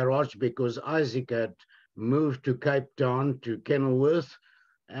the garage because Isaac had moved to Cape Town, to Kenilworth,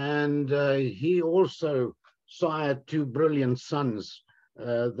 and he also sired 2 brilliant sons.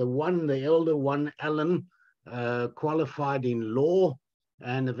 The elder one, Alan, qualified in law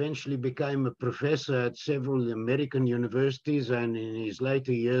and eventually became a professor at several American universities, and in his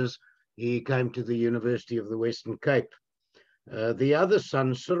later years, he came to the University of the Western Cape. The other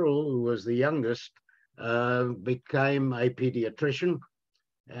son, Cyril, who was the youngest, became a pediatrician,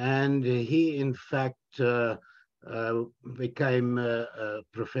 and he, in fact, became a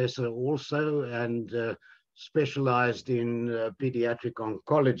professor also and specialized in pediatric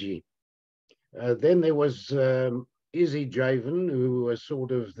oncology. Then there was Izzy Javen, who was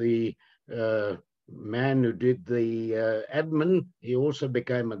sort of the man who did the admin. He also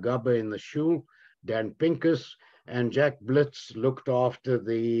became a gubber in the shul. Dan Pincus and Jack Blitz looked after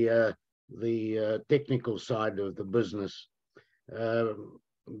the technical side of the business.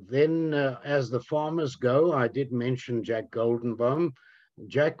 Then, as the farmers go, I did mention Jack Goldenboom.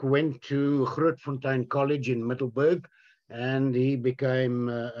 Jack went to Grootfontein College in Middelburg, and he became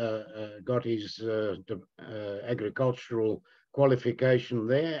got his agricultural qualification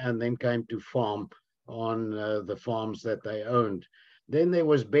there, and then came to farm on the farms that they owned. Then there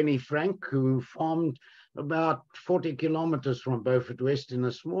was Benny Frank, who farmed about 40 kilometers from Beaufort West in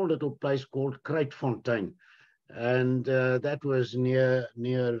a small little place called Kruitfontein. And that was near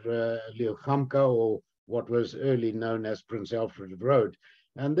Leeugamka, or what was early known as Prince Alfred Road.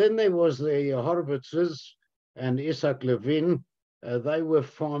 And then there was the Horwitzes and Isaac Levin. They were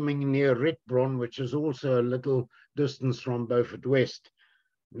farming near Rietbron, which is also a little distance from Beaufort West.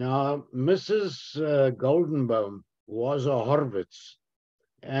 Now, Mrs. Goldenboom was a Horwitz,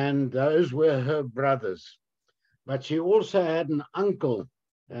 and those were her brothers. but she also had an uncle,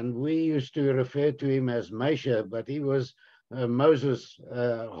 and we used to refer to him as Mesha, but he was Moses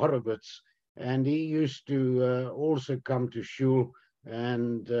Horowitz, and he used to also come to shul,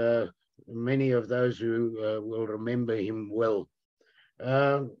 and many of those who will remember him well.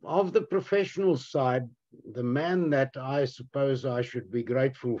 Of the professional side, the man that I suppose I should be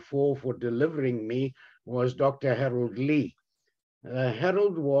grateful for delivering me was Dr. Harold Lee.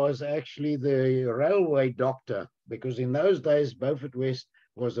 Harold was actually the railway doctor, because in those days, Beaufort West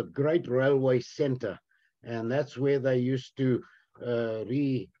was a great railway center, and that's where they used to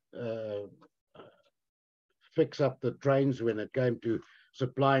fix up the trains when it came to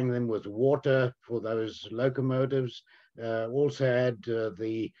supplying them with water for those locomotives. Also had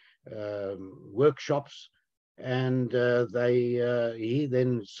the workshops, and he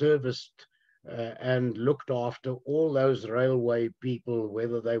then serviced and looked after all those railway people,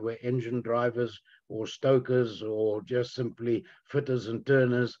 whether they were engine drivers or stokers or just simply fitters and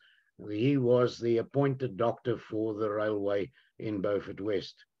turners. He was the appointed doctor for the railway in Beaufort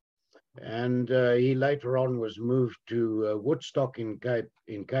West. And he later on was moved to Woodstock in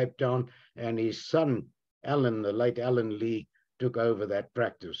Cape Town, and his son, Alan, the late Alan Lee, took over that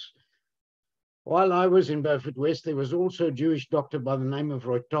practice. While I was in Beaufort West, there was also a Jewish doctor by the name of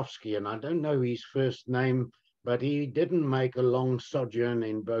Roitovsky, and I don't know his first name, but he didn't make a long sojourn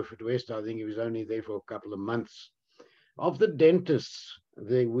in Beaufort West. I think he was only there for a couple of months. Of the dentists,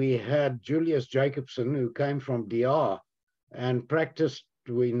 we had Julius Jacobson, who came from DR and practiced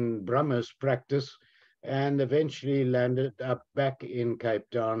in Brummer's practice, and eventually landed up back in Cape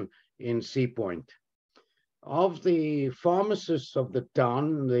Town in Sea Point. Of the pharmacists of the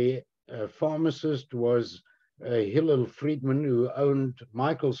town, the pharmacist was Hillel Friedman, who owned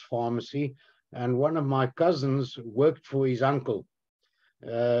Michael's Pharmacy, and one of my cousins worked for his uncle.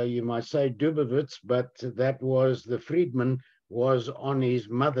 You might say Dubovitz, but that was the Friedman was on his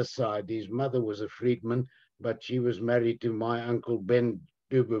mother's side. His mother was a Friedman, but she was married to my uncle Ben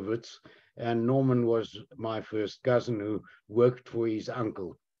Dubovitz, and Norman was my first cousin who worked for his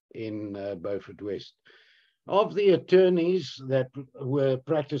uncle in Beaufort West. Of the attorneys that were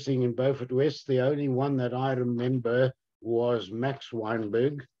practicing in Beaufort West, the only one that I remember was Max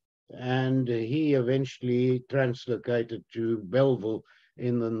Weinberg, and he eventually translocated to Belleville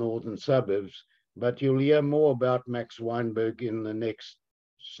in the northern suburbs. But you'll hear more about Max Weinberg in the next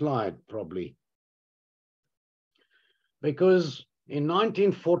slide, probably. Because in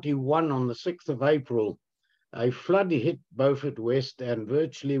 1941, on the 6th of April, a flood hit Beaufort West and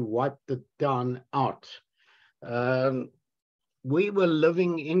virtually wiped the town out. We were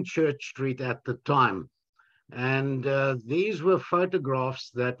living in Church Street at the time, and these were photographs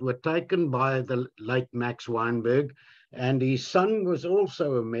that were taken by the late Max Weinberg, and his son was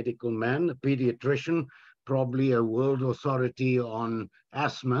also a medical man, a pediatrician, probably a world authority on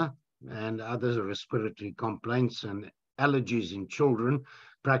asthma and other respiratory complaints and allergies in children,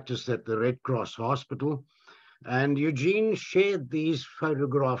 practiced at the Red Cross Hospital. And Eugene shared these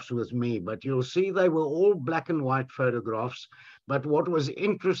photographs with me, but you'll see they were all black and white photographs. But what was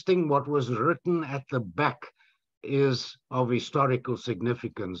interesting, what was written at the back is of historical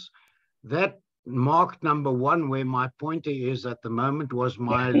significance. That marked number 1, where my pointer is at the moment, was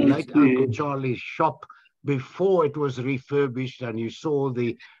my late Uncle Charlie's shop before it was refurbished, and you saw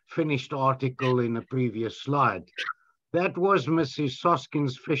the finished article in a previous slide. That was Mrs.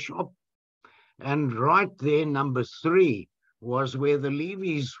 Soskin's fish shop. And right there, number 3, was where the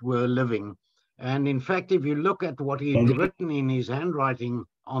Levies were living. And in fact, if you look at what he had written in his handwriting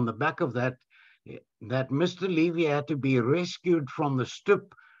on the back of that, that Mr. Levy had to be rescued from the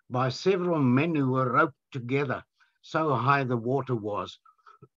stoop by several men who were roped together. So high the water was.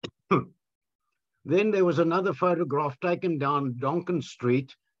 Then there was another photograph taken down Donkin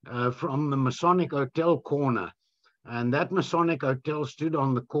Street from the Masonic Hotel corner. And that Masonic Hotel stood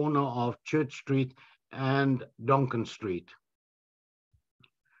on the corner of Church Street and Donkin Street.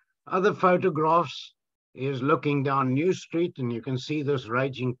 Other photographs is looking down New Street, and you can see this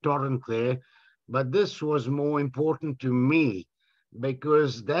raging torrent there. But this was more important to me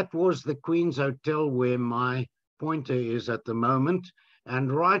because that was the Queen's Hotel where my pointer is at the moment.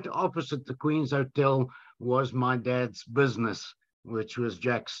 And right opposite the Queen's Hotel was my dad's business, which was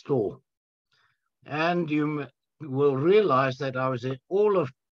Jack's store. And you will realize that I was all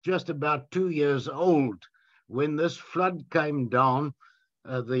of just about 2 years old when this flood came down.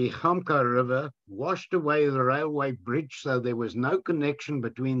 The Hamka River washed away the railway bridge, so there was no connection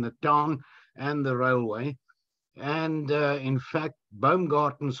between the town and the railway. And in fact,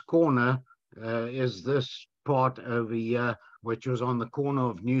 Baumgarten's Corner is this part over here, which was on the corner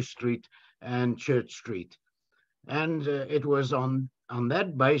of New Street and Church Street. And it was on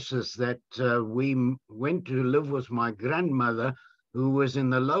that basis that we went to live with my grandmother, who was in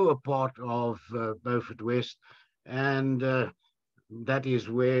the lower part of Beaufort West. And that is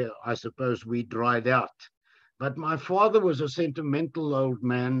where I suppose we dried out. But my father was a sentimental old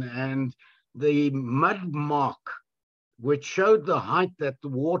man, and the mud mark, which showed the height that the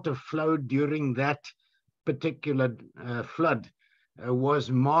water flowed during that particular flood,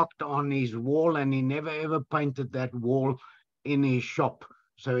 was marked on his wall, and he never ever painted that wall in his shop.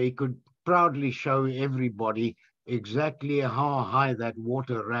 So he could proudly show everybody exactly how high that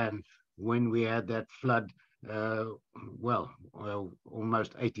water ran when we had that flood,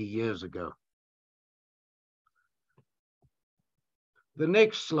 almost 80 years ago. The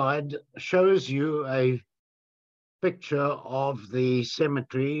next slide shows you a picture of the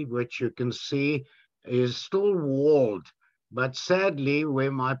cemetery, which you can see is still walled, but sadly,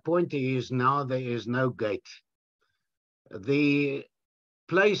 where my pointer is now, there is no gate. The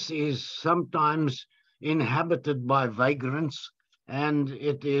place is sometimes inhabited by vagrants, and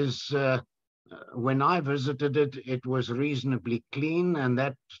it is, when I visited it, it was reasonably clean, and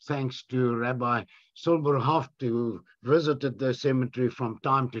that thanks to Rabbi Silberhoff, who visited the cemetery from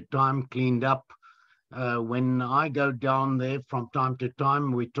time to time, cleaned up. When I go down there from time to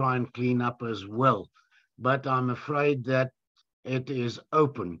time, we try and clean up as well. But I'm afraid that it is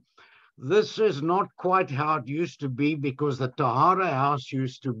open. This is not quite how it used to be, because the Tahara house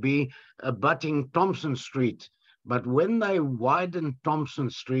used to be abutting Thompson Street. But when they widened Thompson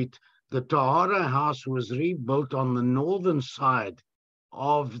Street, the Tahara house was rebuilt on the northern side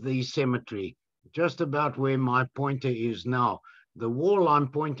of the cemetery, just about where my pointer is now. The wall I'm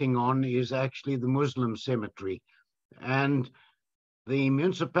pointing on is actually the Muslim cemetery. And the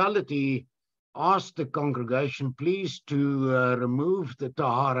municipality asked the congregation, please, to remove the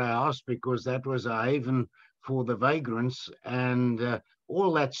Tahara house, because that was a haven for the vagrants, and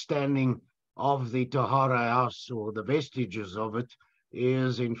all that standing of the Tahara house, or the vestiges of it,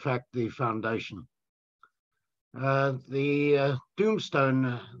 is in fact the foundation. The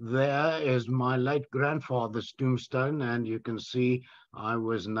tombstone there is my late grandfather's tombstone, and you can see I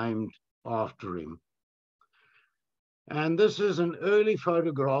was named after him. And this is an early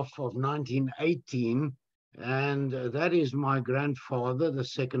photograph of 1918, and that is my grandfather, the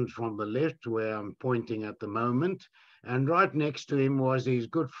second from the left, where I'm pointing at the moment. And right next to him was his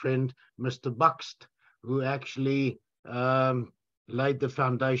good friend, Mr. Buxt, who actually laid the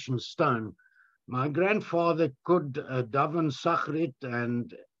foundation stone. My grandfather could daven Sachrit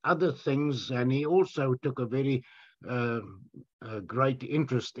and other things, and he also took a very great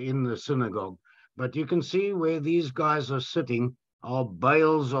interest in the synagogue. But you can see where these guys are sitting are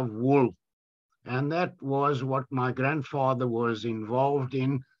bales of wool. And that was what my grandfather was involved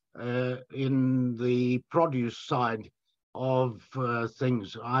in the produce side of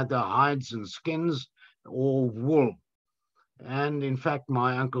things, either hides and skins or wool. And in fact,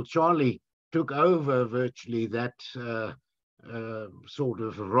 my Uncle Charlie took over virtually that sort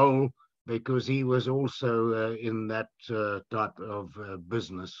of role, because he was also in that type of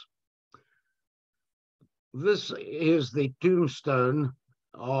business. This is the tombstone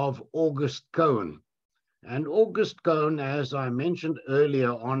of August Cohen. And August Cohen, as I mentioned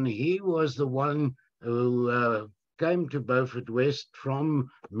earlier on, he was the one who came to Beaufort West from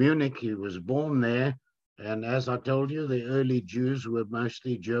Munich. He was born there. And as I told you, the early Jews were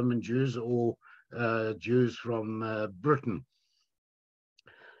mostly German Jews or Jews from Britain.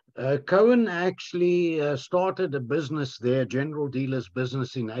 Cohen actually started a business there, general dealer's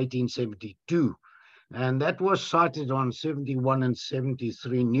business, in 1872. And that was sited on 71 and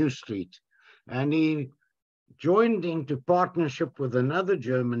 73 New Street. And he joined into partnership with another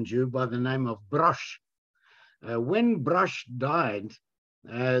German Jew by the name of Brosch. When Brosch died,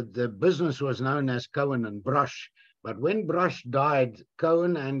 the business was known as Cohen and Brosch. But when Brosch died,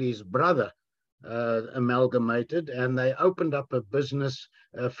 Cohen and his brother amalgamated, and they opened up a business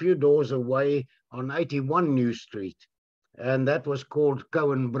a few doors away on 81 New Street. And that was called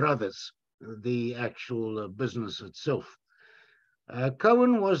Cohen Brothers, the actual business itself.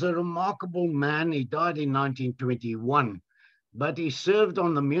 Cohen was a remarkable man. He died in 1921, but he served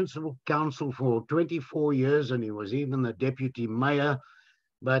on the municipal council for 24 years, and he was even the deputy mayor.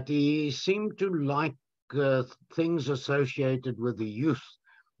 But he seemed to like things associated with the youth,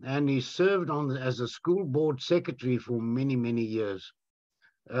 and he served on as a school board secretary for many, many years.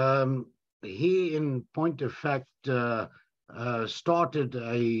 He, in point of fact, started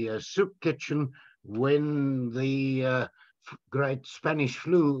a soup kitchen when the great Spanish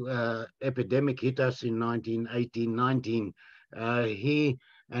flu epidemic hit us in 1918-19. He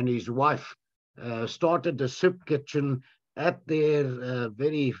and his wife started a soup kitchen at their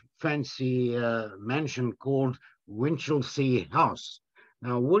very fancy mansion called Winchelsea House.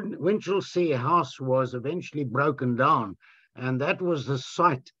 Now, Winchelsea House was eventually broken down, and that was the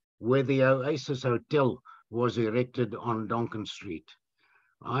site where the Oasis Hotel was erected on Donkin Street.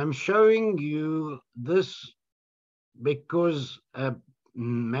 I'm showing you this because a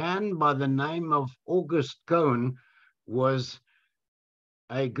man by the name of August Kahn was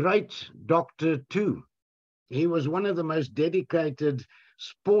a great doctor too. He was one of the most dedicated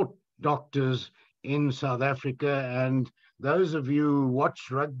sport doctors in South Africa, and those of you who watch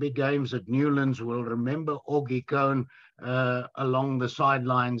rugby games at Newlands will remember Augie Kahn along the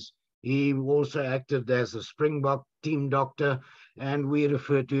sidelines. He also acted as a Springbok team doctor, and we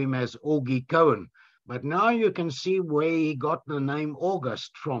refer to him as Augie Kahn. But now you can see where he got the name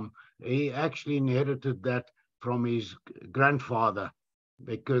August from. He actually inherited that from his grandfather,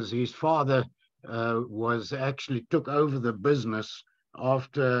 because his father was actually took over the business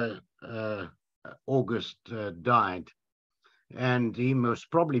after August died. And he was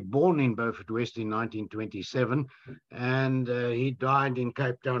probably born in Beaufort West in 1927, and he died in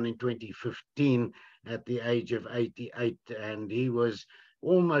Cape Town in 2015 at the age of 88, and he was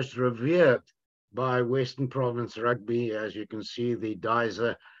almost revered by Western Province Rugby. As you can see, the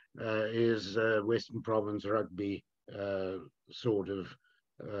Dizer is Western Province Rugby sort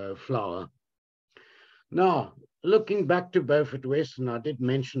of flower. Now, looking back to Beaufort West, and I did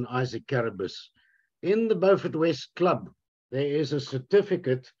mention Isaac Carabas, in the Beaufort West Club, there is a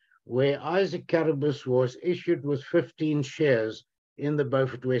certificate where Isaac Carabas was issued with 15 shares in the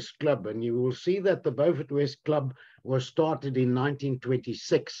Beaufort West Club. And you will see that the Beaufort West Club was started in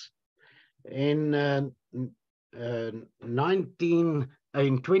 1926. In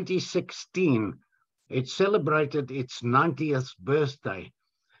 2016, it celebrated its 90th birthday.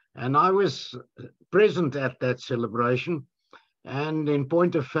 And I was present at that celebration. And in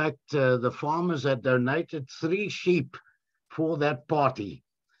point of fact, the farmers had donated 3 sheep for that party.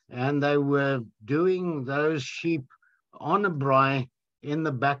 And they were doing those sheep on a braai in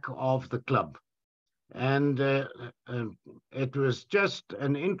the back of the club. And it was just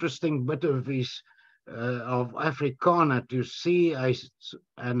an interesting bit of Afrikaner to see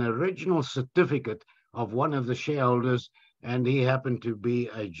an original certificate of one of the shareholders, and he happened to be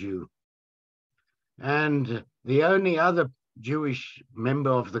a Jew. And the only other Jewish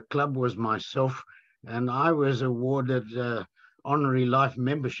member of the club was myself, and I was awarded honorary life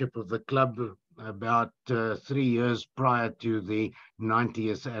membership of the club about 3 years prior to the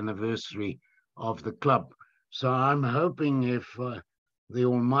 90th anniversary of the club. So I'm hoping, if the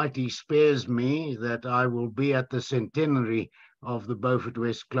Almighty spares me, that I will be at the centenary of the Beaufort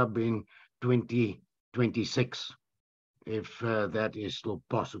West Club in 2026, if that is still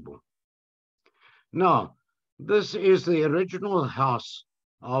possible. Now, this is the original house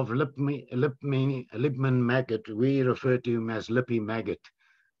of Lipman Maggott. We refer to him as Lippy Maggott.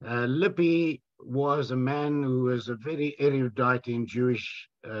 Lippy was a man who was a very erudite in Jewish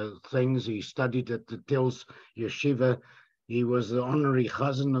things. He studied at the Tels Yeshiva. He was the honorary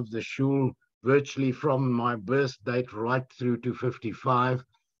chazan of the shul, virtually from my birth date right through to 55.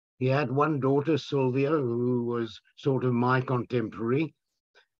 He had one daughter, Sylvia, who was sort of my contemporary.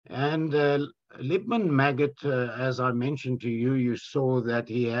 And Lipman Maggott, as I mentioned to you, you saw that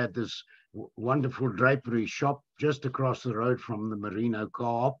he had this wonderful drapery shop just across the road from the Merino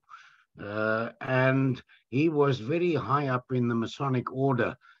Co-op. And he was very high up in the Masonic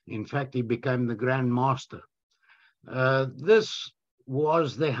order. In fact, he became the Grand Master. This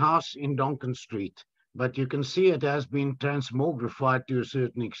was the house in Donkin Street, but you can see it has been transmogrified to a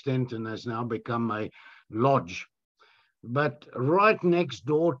certain extent and has now become a lodge. But right next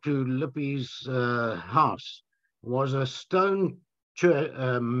door to Lippy's house was a stone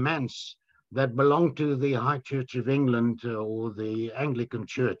manse that belonged to the High Church of England or the Anglican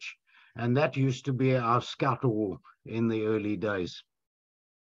Church. And that used to be our scout hall in the early days.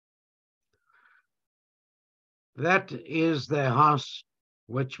 That is the house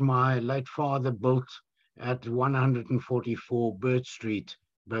which my late father built at 144 Bird Street,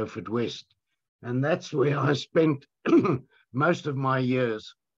 Beaufort West. And that's where I spent most of my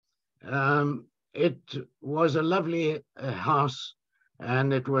years. It was a lovely house,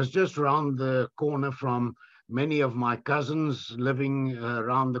 and it was just around the corner from many of my cousins living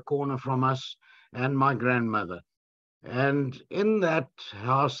around the corner from us, and my grandmother. And in that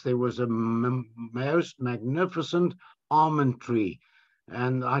house, there was a most magnificent almond tree.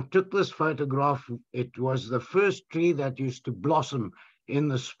 And I took this photograph. It was the first tree that used to blossom in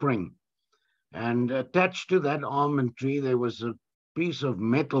the spring. And attached to that almond tree, there was a piece of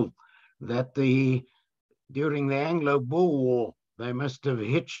metal that during the Anglo-Boer War, they must have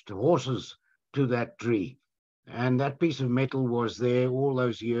hitched horses to that tree. And that piece of metal was there all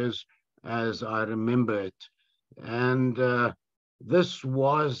those years as I remember it. And this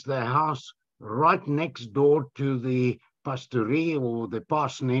was the house right next door to the pastorie, or the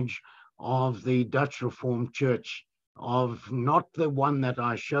parsonage, of the Dutch Reformed Church, of not the one that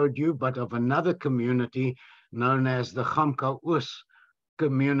I showed you, but of another community known as the Gamka Oos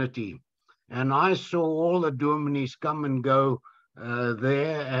community. And I saw all the dominees come and go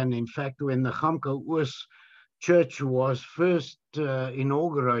there. And in fact, when the Gamka Oos church was first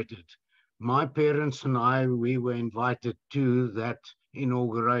inaugurated, my parents and I, we were invited to that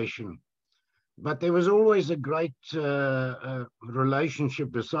inauguration. But there was always a great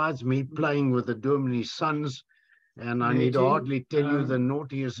relationship, besides me playing with the dominie's sons. And I need hardly tell you the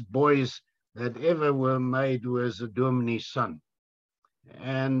naughtiest boys that ever were made was a dominie's son.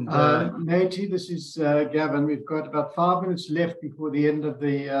 And Natie, this is Gavin. We've got about 5 minutes left before the end of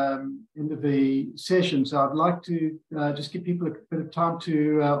the session. So I'd like to just give people a bit of time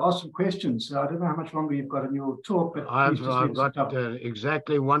to ask some questions. So I don't know how much longer you've got in your talk, but I've got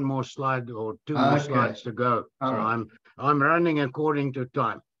exactly one more slide or two more slides to go. So I'm running according to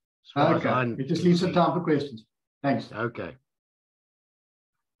time. Okay, we just leave some time for questions. Thanks. Okay.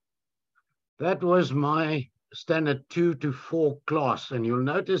 That was my standard 2 to 4 class, and you'll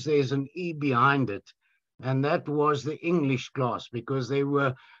notice there's an E behind it, and that was the English class, because they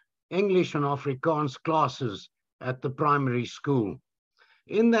were English and Afrikaans classes at the primary school.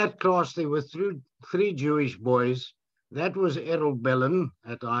 In that class, there were three Jewish boys. That was Errol Bellen,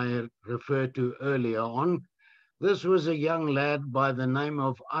 that I referred to earlier on. This was a young lad by the name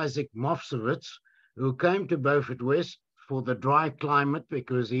of Isaac Mofsowitz, who came to Beaufort West for the dry climate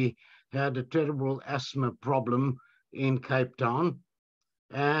because he had a terrible asthma problem in Cape Town.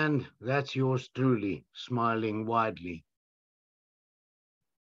 And that's yours truly, smiling widely.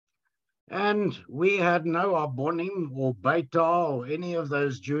 And we had no Abonim or Beta or any of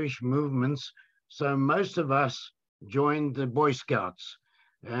those Jewish movements, so most of us joined the Boy Scouts.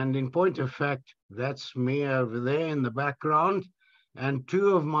 And in point of fact, that's me over there in the background. And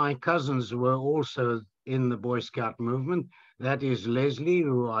 2 of my cousins were also in the Boy Scout movement. That is Leslie,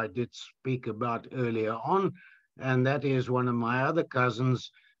 who I did speak about earlier on, and that is one of my other cousins,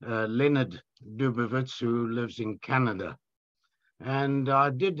 Leonard Dubovitz, who lives in Canada. And I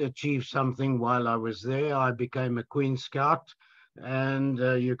did achieve something while I was there. I became a Queen Scout, and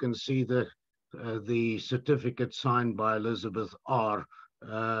you can see the certificate signed by Elizabeth R.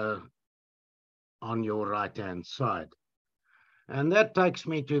 on your right-hand side. And that takes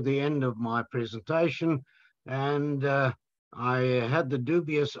me to the end of my presentation, and I had the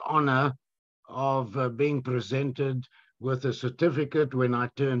dubious honor of being presented with a certificate when I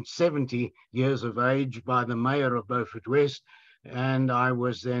turned 70 years of age by the mayor of Beaufort West, and I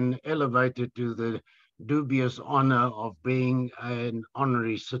was then elevated to the dubious honor of being an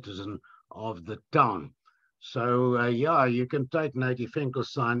honorary citizen of the town. So yeah, you can take Natie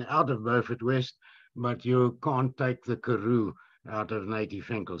Finkelstein out of Beaufort West, but you can't take the Karoo out of Natie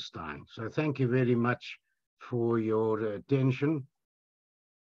Finkelstein. So thank you very much for your attention.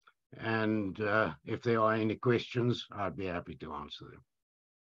 And if there are any questions, I'd be happy to answer them.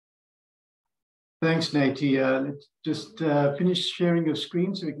 Thanks, Natie. Let's just finish sharing your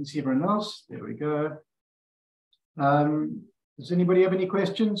screen so we can see everyone else. There we go. Does anybody have any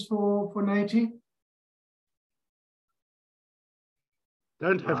questions for Natie?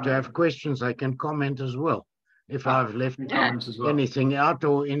 Don't have to have questions. I can comment as well if I've left anything out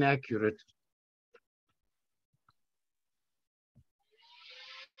or inaccurate.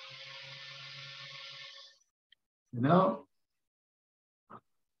 No.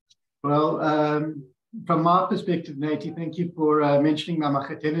 Well, from my perspective, Natie, thank you for mentioning Mama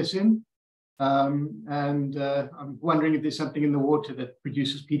Tennyson. And I'm wondering if there's something in the water that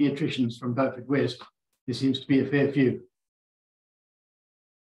produces pediatricians from Beaufort West. There seems to be a fair few.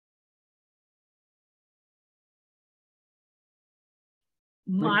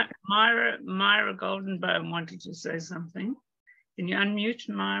 Myra Goldenbaum wanted to say something. Can you unmute,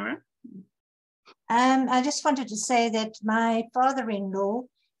 Myra? I just wanted to say that my father-in-law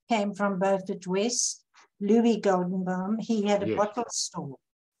came from Beaufort West, Louis Goldenbaum. He had a bottle store.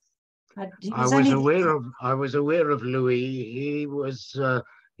 I was aware of Louis.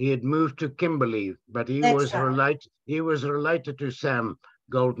 He had moved to Kimberley, but he was related to Sam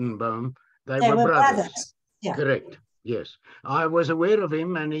Goldenbaum. They were brothers. Yeah. Correct. Yes, I was aware of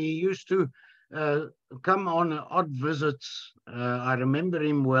him, and he used to come on odd visits. I remember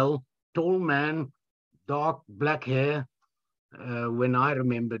him well. Tall man, dark black hair. When I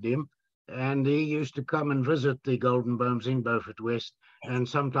remembered him, and he used to come and visit the Golden Bombs in Beaufort West, and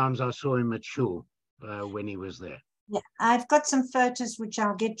sometimes I saw him at CHOL when he was there. Yeah, I've got some photos which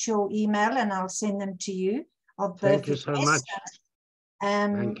I'll get your email and I'll send them to you of Beaufort Thank you so much.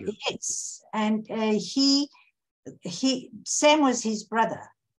 Thank you. Yes, and Sam was his brother.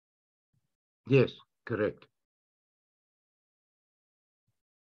 Yes, correct.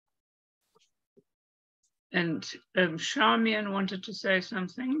 And Charmian wanted to say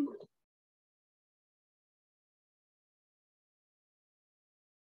something.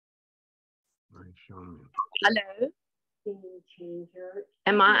 Hello.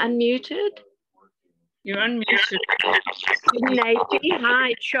 Am I unmuted? You're unmuted. Natie,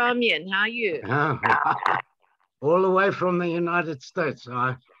 hi, Charmian. How are you? All the way from the United States.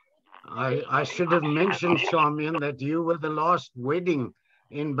 I should have mentioned, Charmian, that you were the last wedding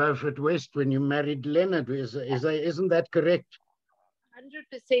in Beaufort West when you married Leonard. Isn't that correct?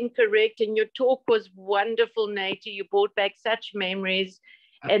 100% correct. And your talk was wonderful, Natie. You brought back such memories.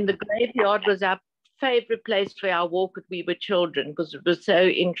 And the graveyard was our favorite place for our walk when we were children because it was so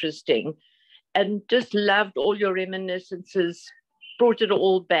interesting. And just loved all your reminiscences, brought it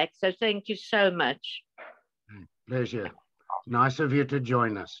all back. So thank you so much. Pleasure. Nice of you to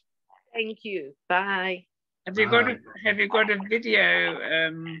join us. Thank you. Bye. Have you got a video,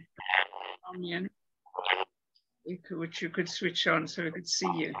 Charmian, which you could switch on so we could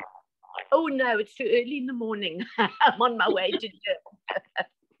see you? Oh no, it's too early in the morning. I'm on my way to gym.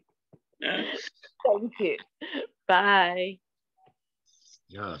 Thank you. Bye.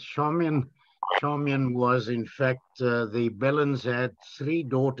 Yeah, Charmian was, in fact, the Bellens had 3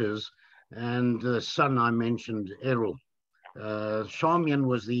 daughters and the son I mentioned, Errol. Charmian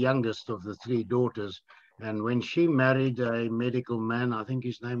was the youngest of the 3 daughters. And when she married a medical man, I think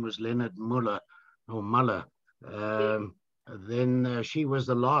his name was Leonard Muller, then she was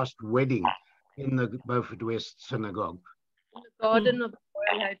the last wedding in the Beaufort West Synagogue. In the garden of the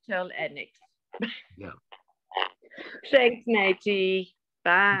Royal Hotel Annex. Yeah. Thanks, Natie.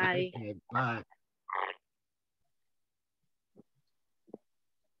 Bye. Okay, bye.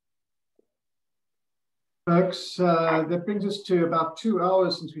 Folks, that brings us to about 2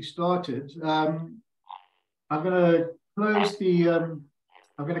 hours since we started. I'm going to close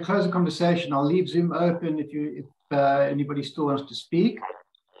the conversation. I'll leave Zoom open if anybody still wants to speak.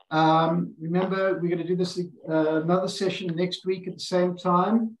 Remember, we're going to do this another session next week at the same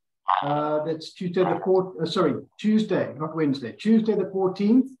time. That's Tuesday, not Wednesday. Tuesday the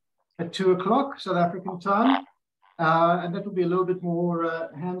 14th at 2 o'clock South African time, and that will be a little bit more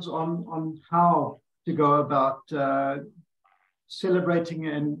hands-on on how to go about celebrating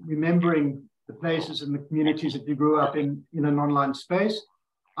and remembering the places and the communities that you grew up in an online space.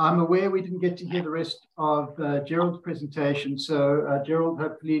 I'm aware we didn't get to hear the rest of Gerald's presentation, so Gerald,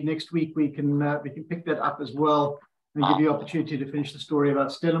 hopefully next week we can pick that up as well and give you opportunity to finish the story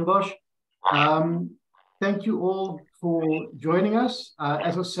about Stellenbosch. Thank you all for joining us.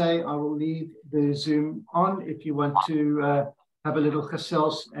 As I say, I will leave the Zoom on if you want to have a little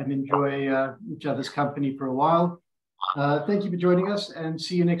gesels and enjoy each other's company for a while. Thank you for joining us and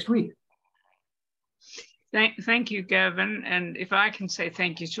see you next week. Thank you, Gavin. And if I can say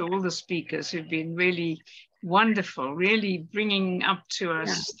thank you to all the speakers who've been really wonderful, really bringing up to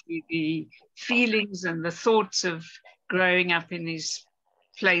us the feelings and the thoughts of growing up in these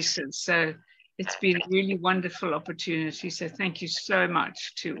places. So it's been a really wonderful opportunity. So thank you so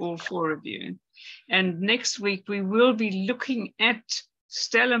much to all 4 of you. And next week, we will be looking at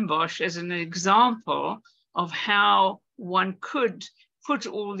Stellenbosch as an example of how one could put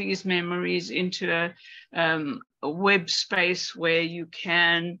all these memories into a web space where you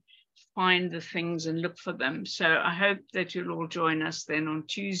can find the things and look for them. So I hope that you'll all join us then on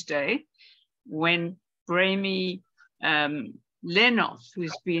Tuesday when Bramy Lenoff,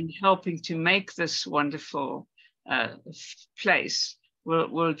 who's been helping to make this wonderful place,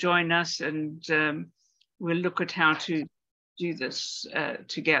 will join us, and we'll look at how to do this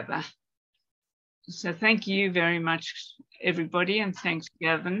together. So thank you very much, everybody, and thanks,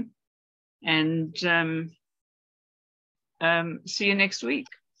 Gavin. And see you next week.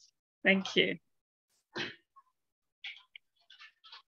 Thank you.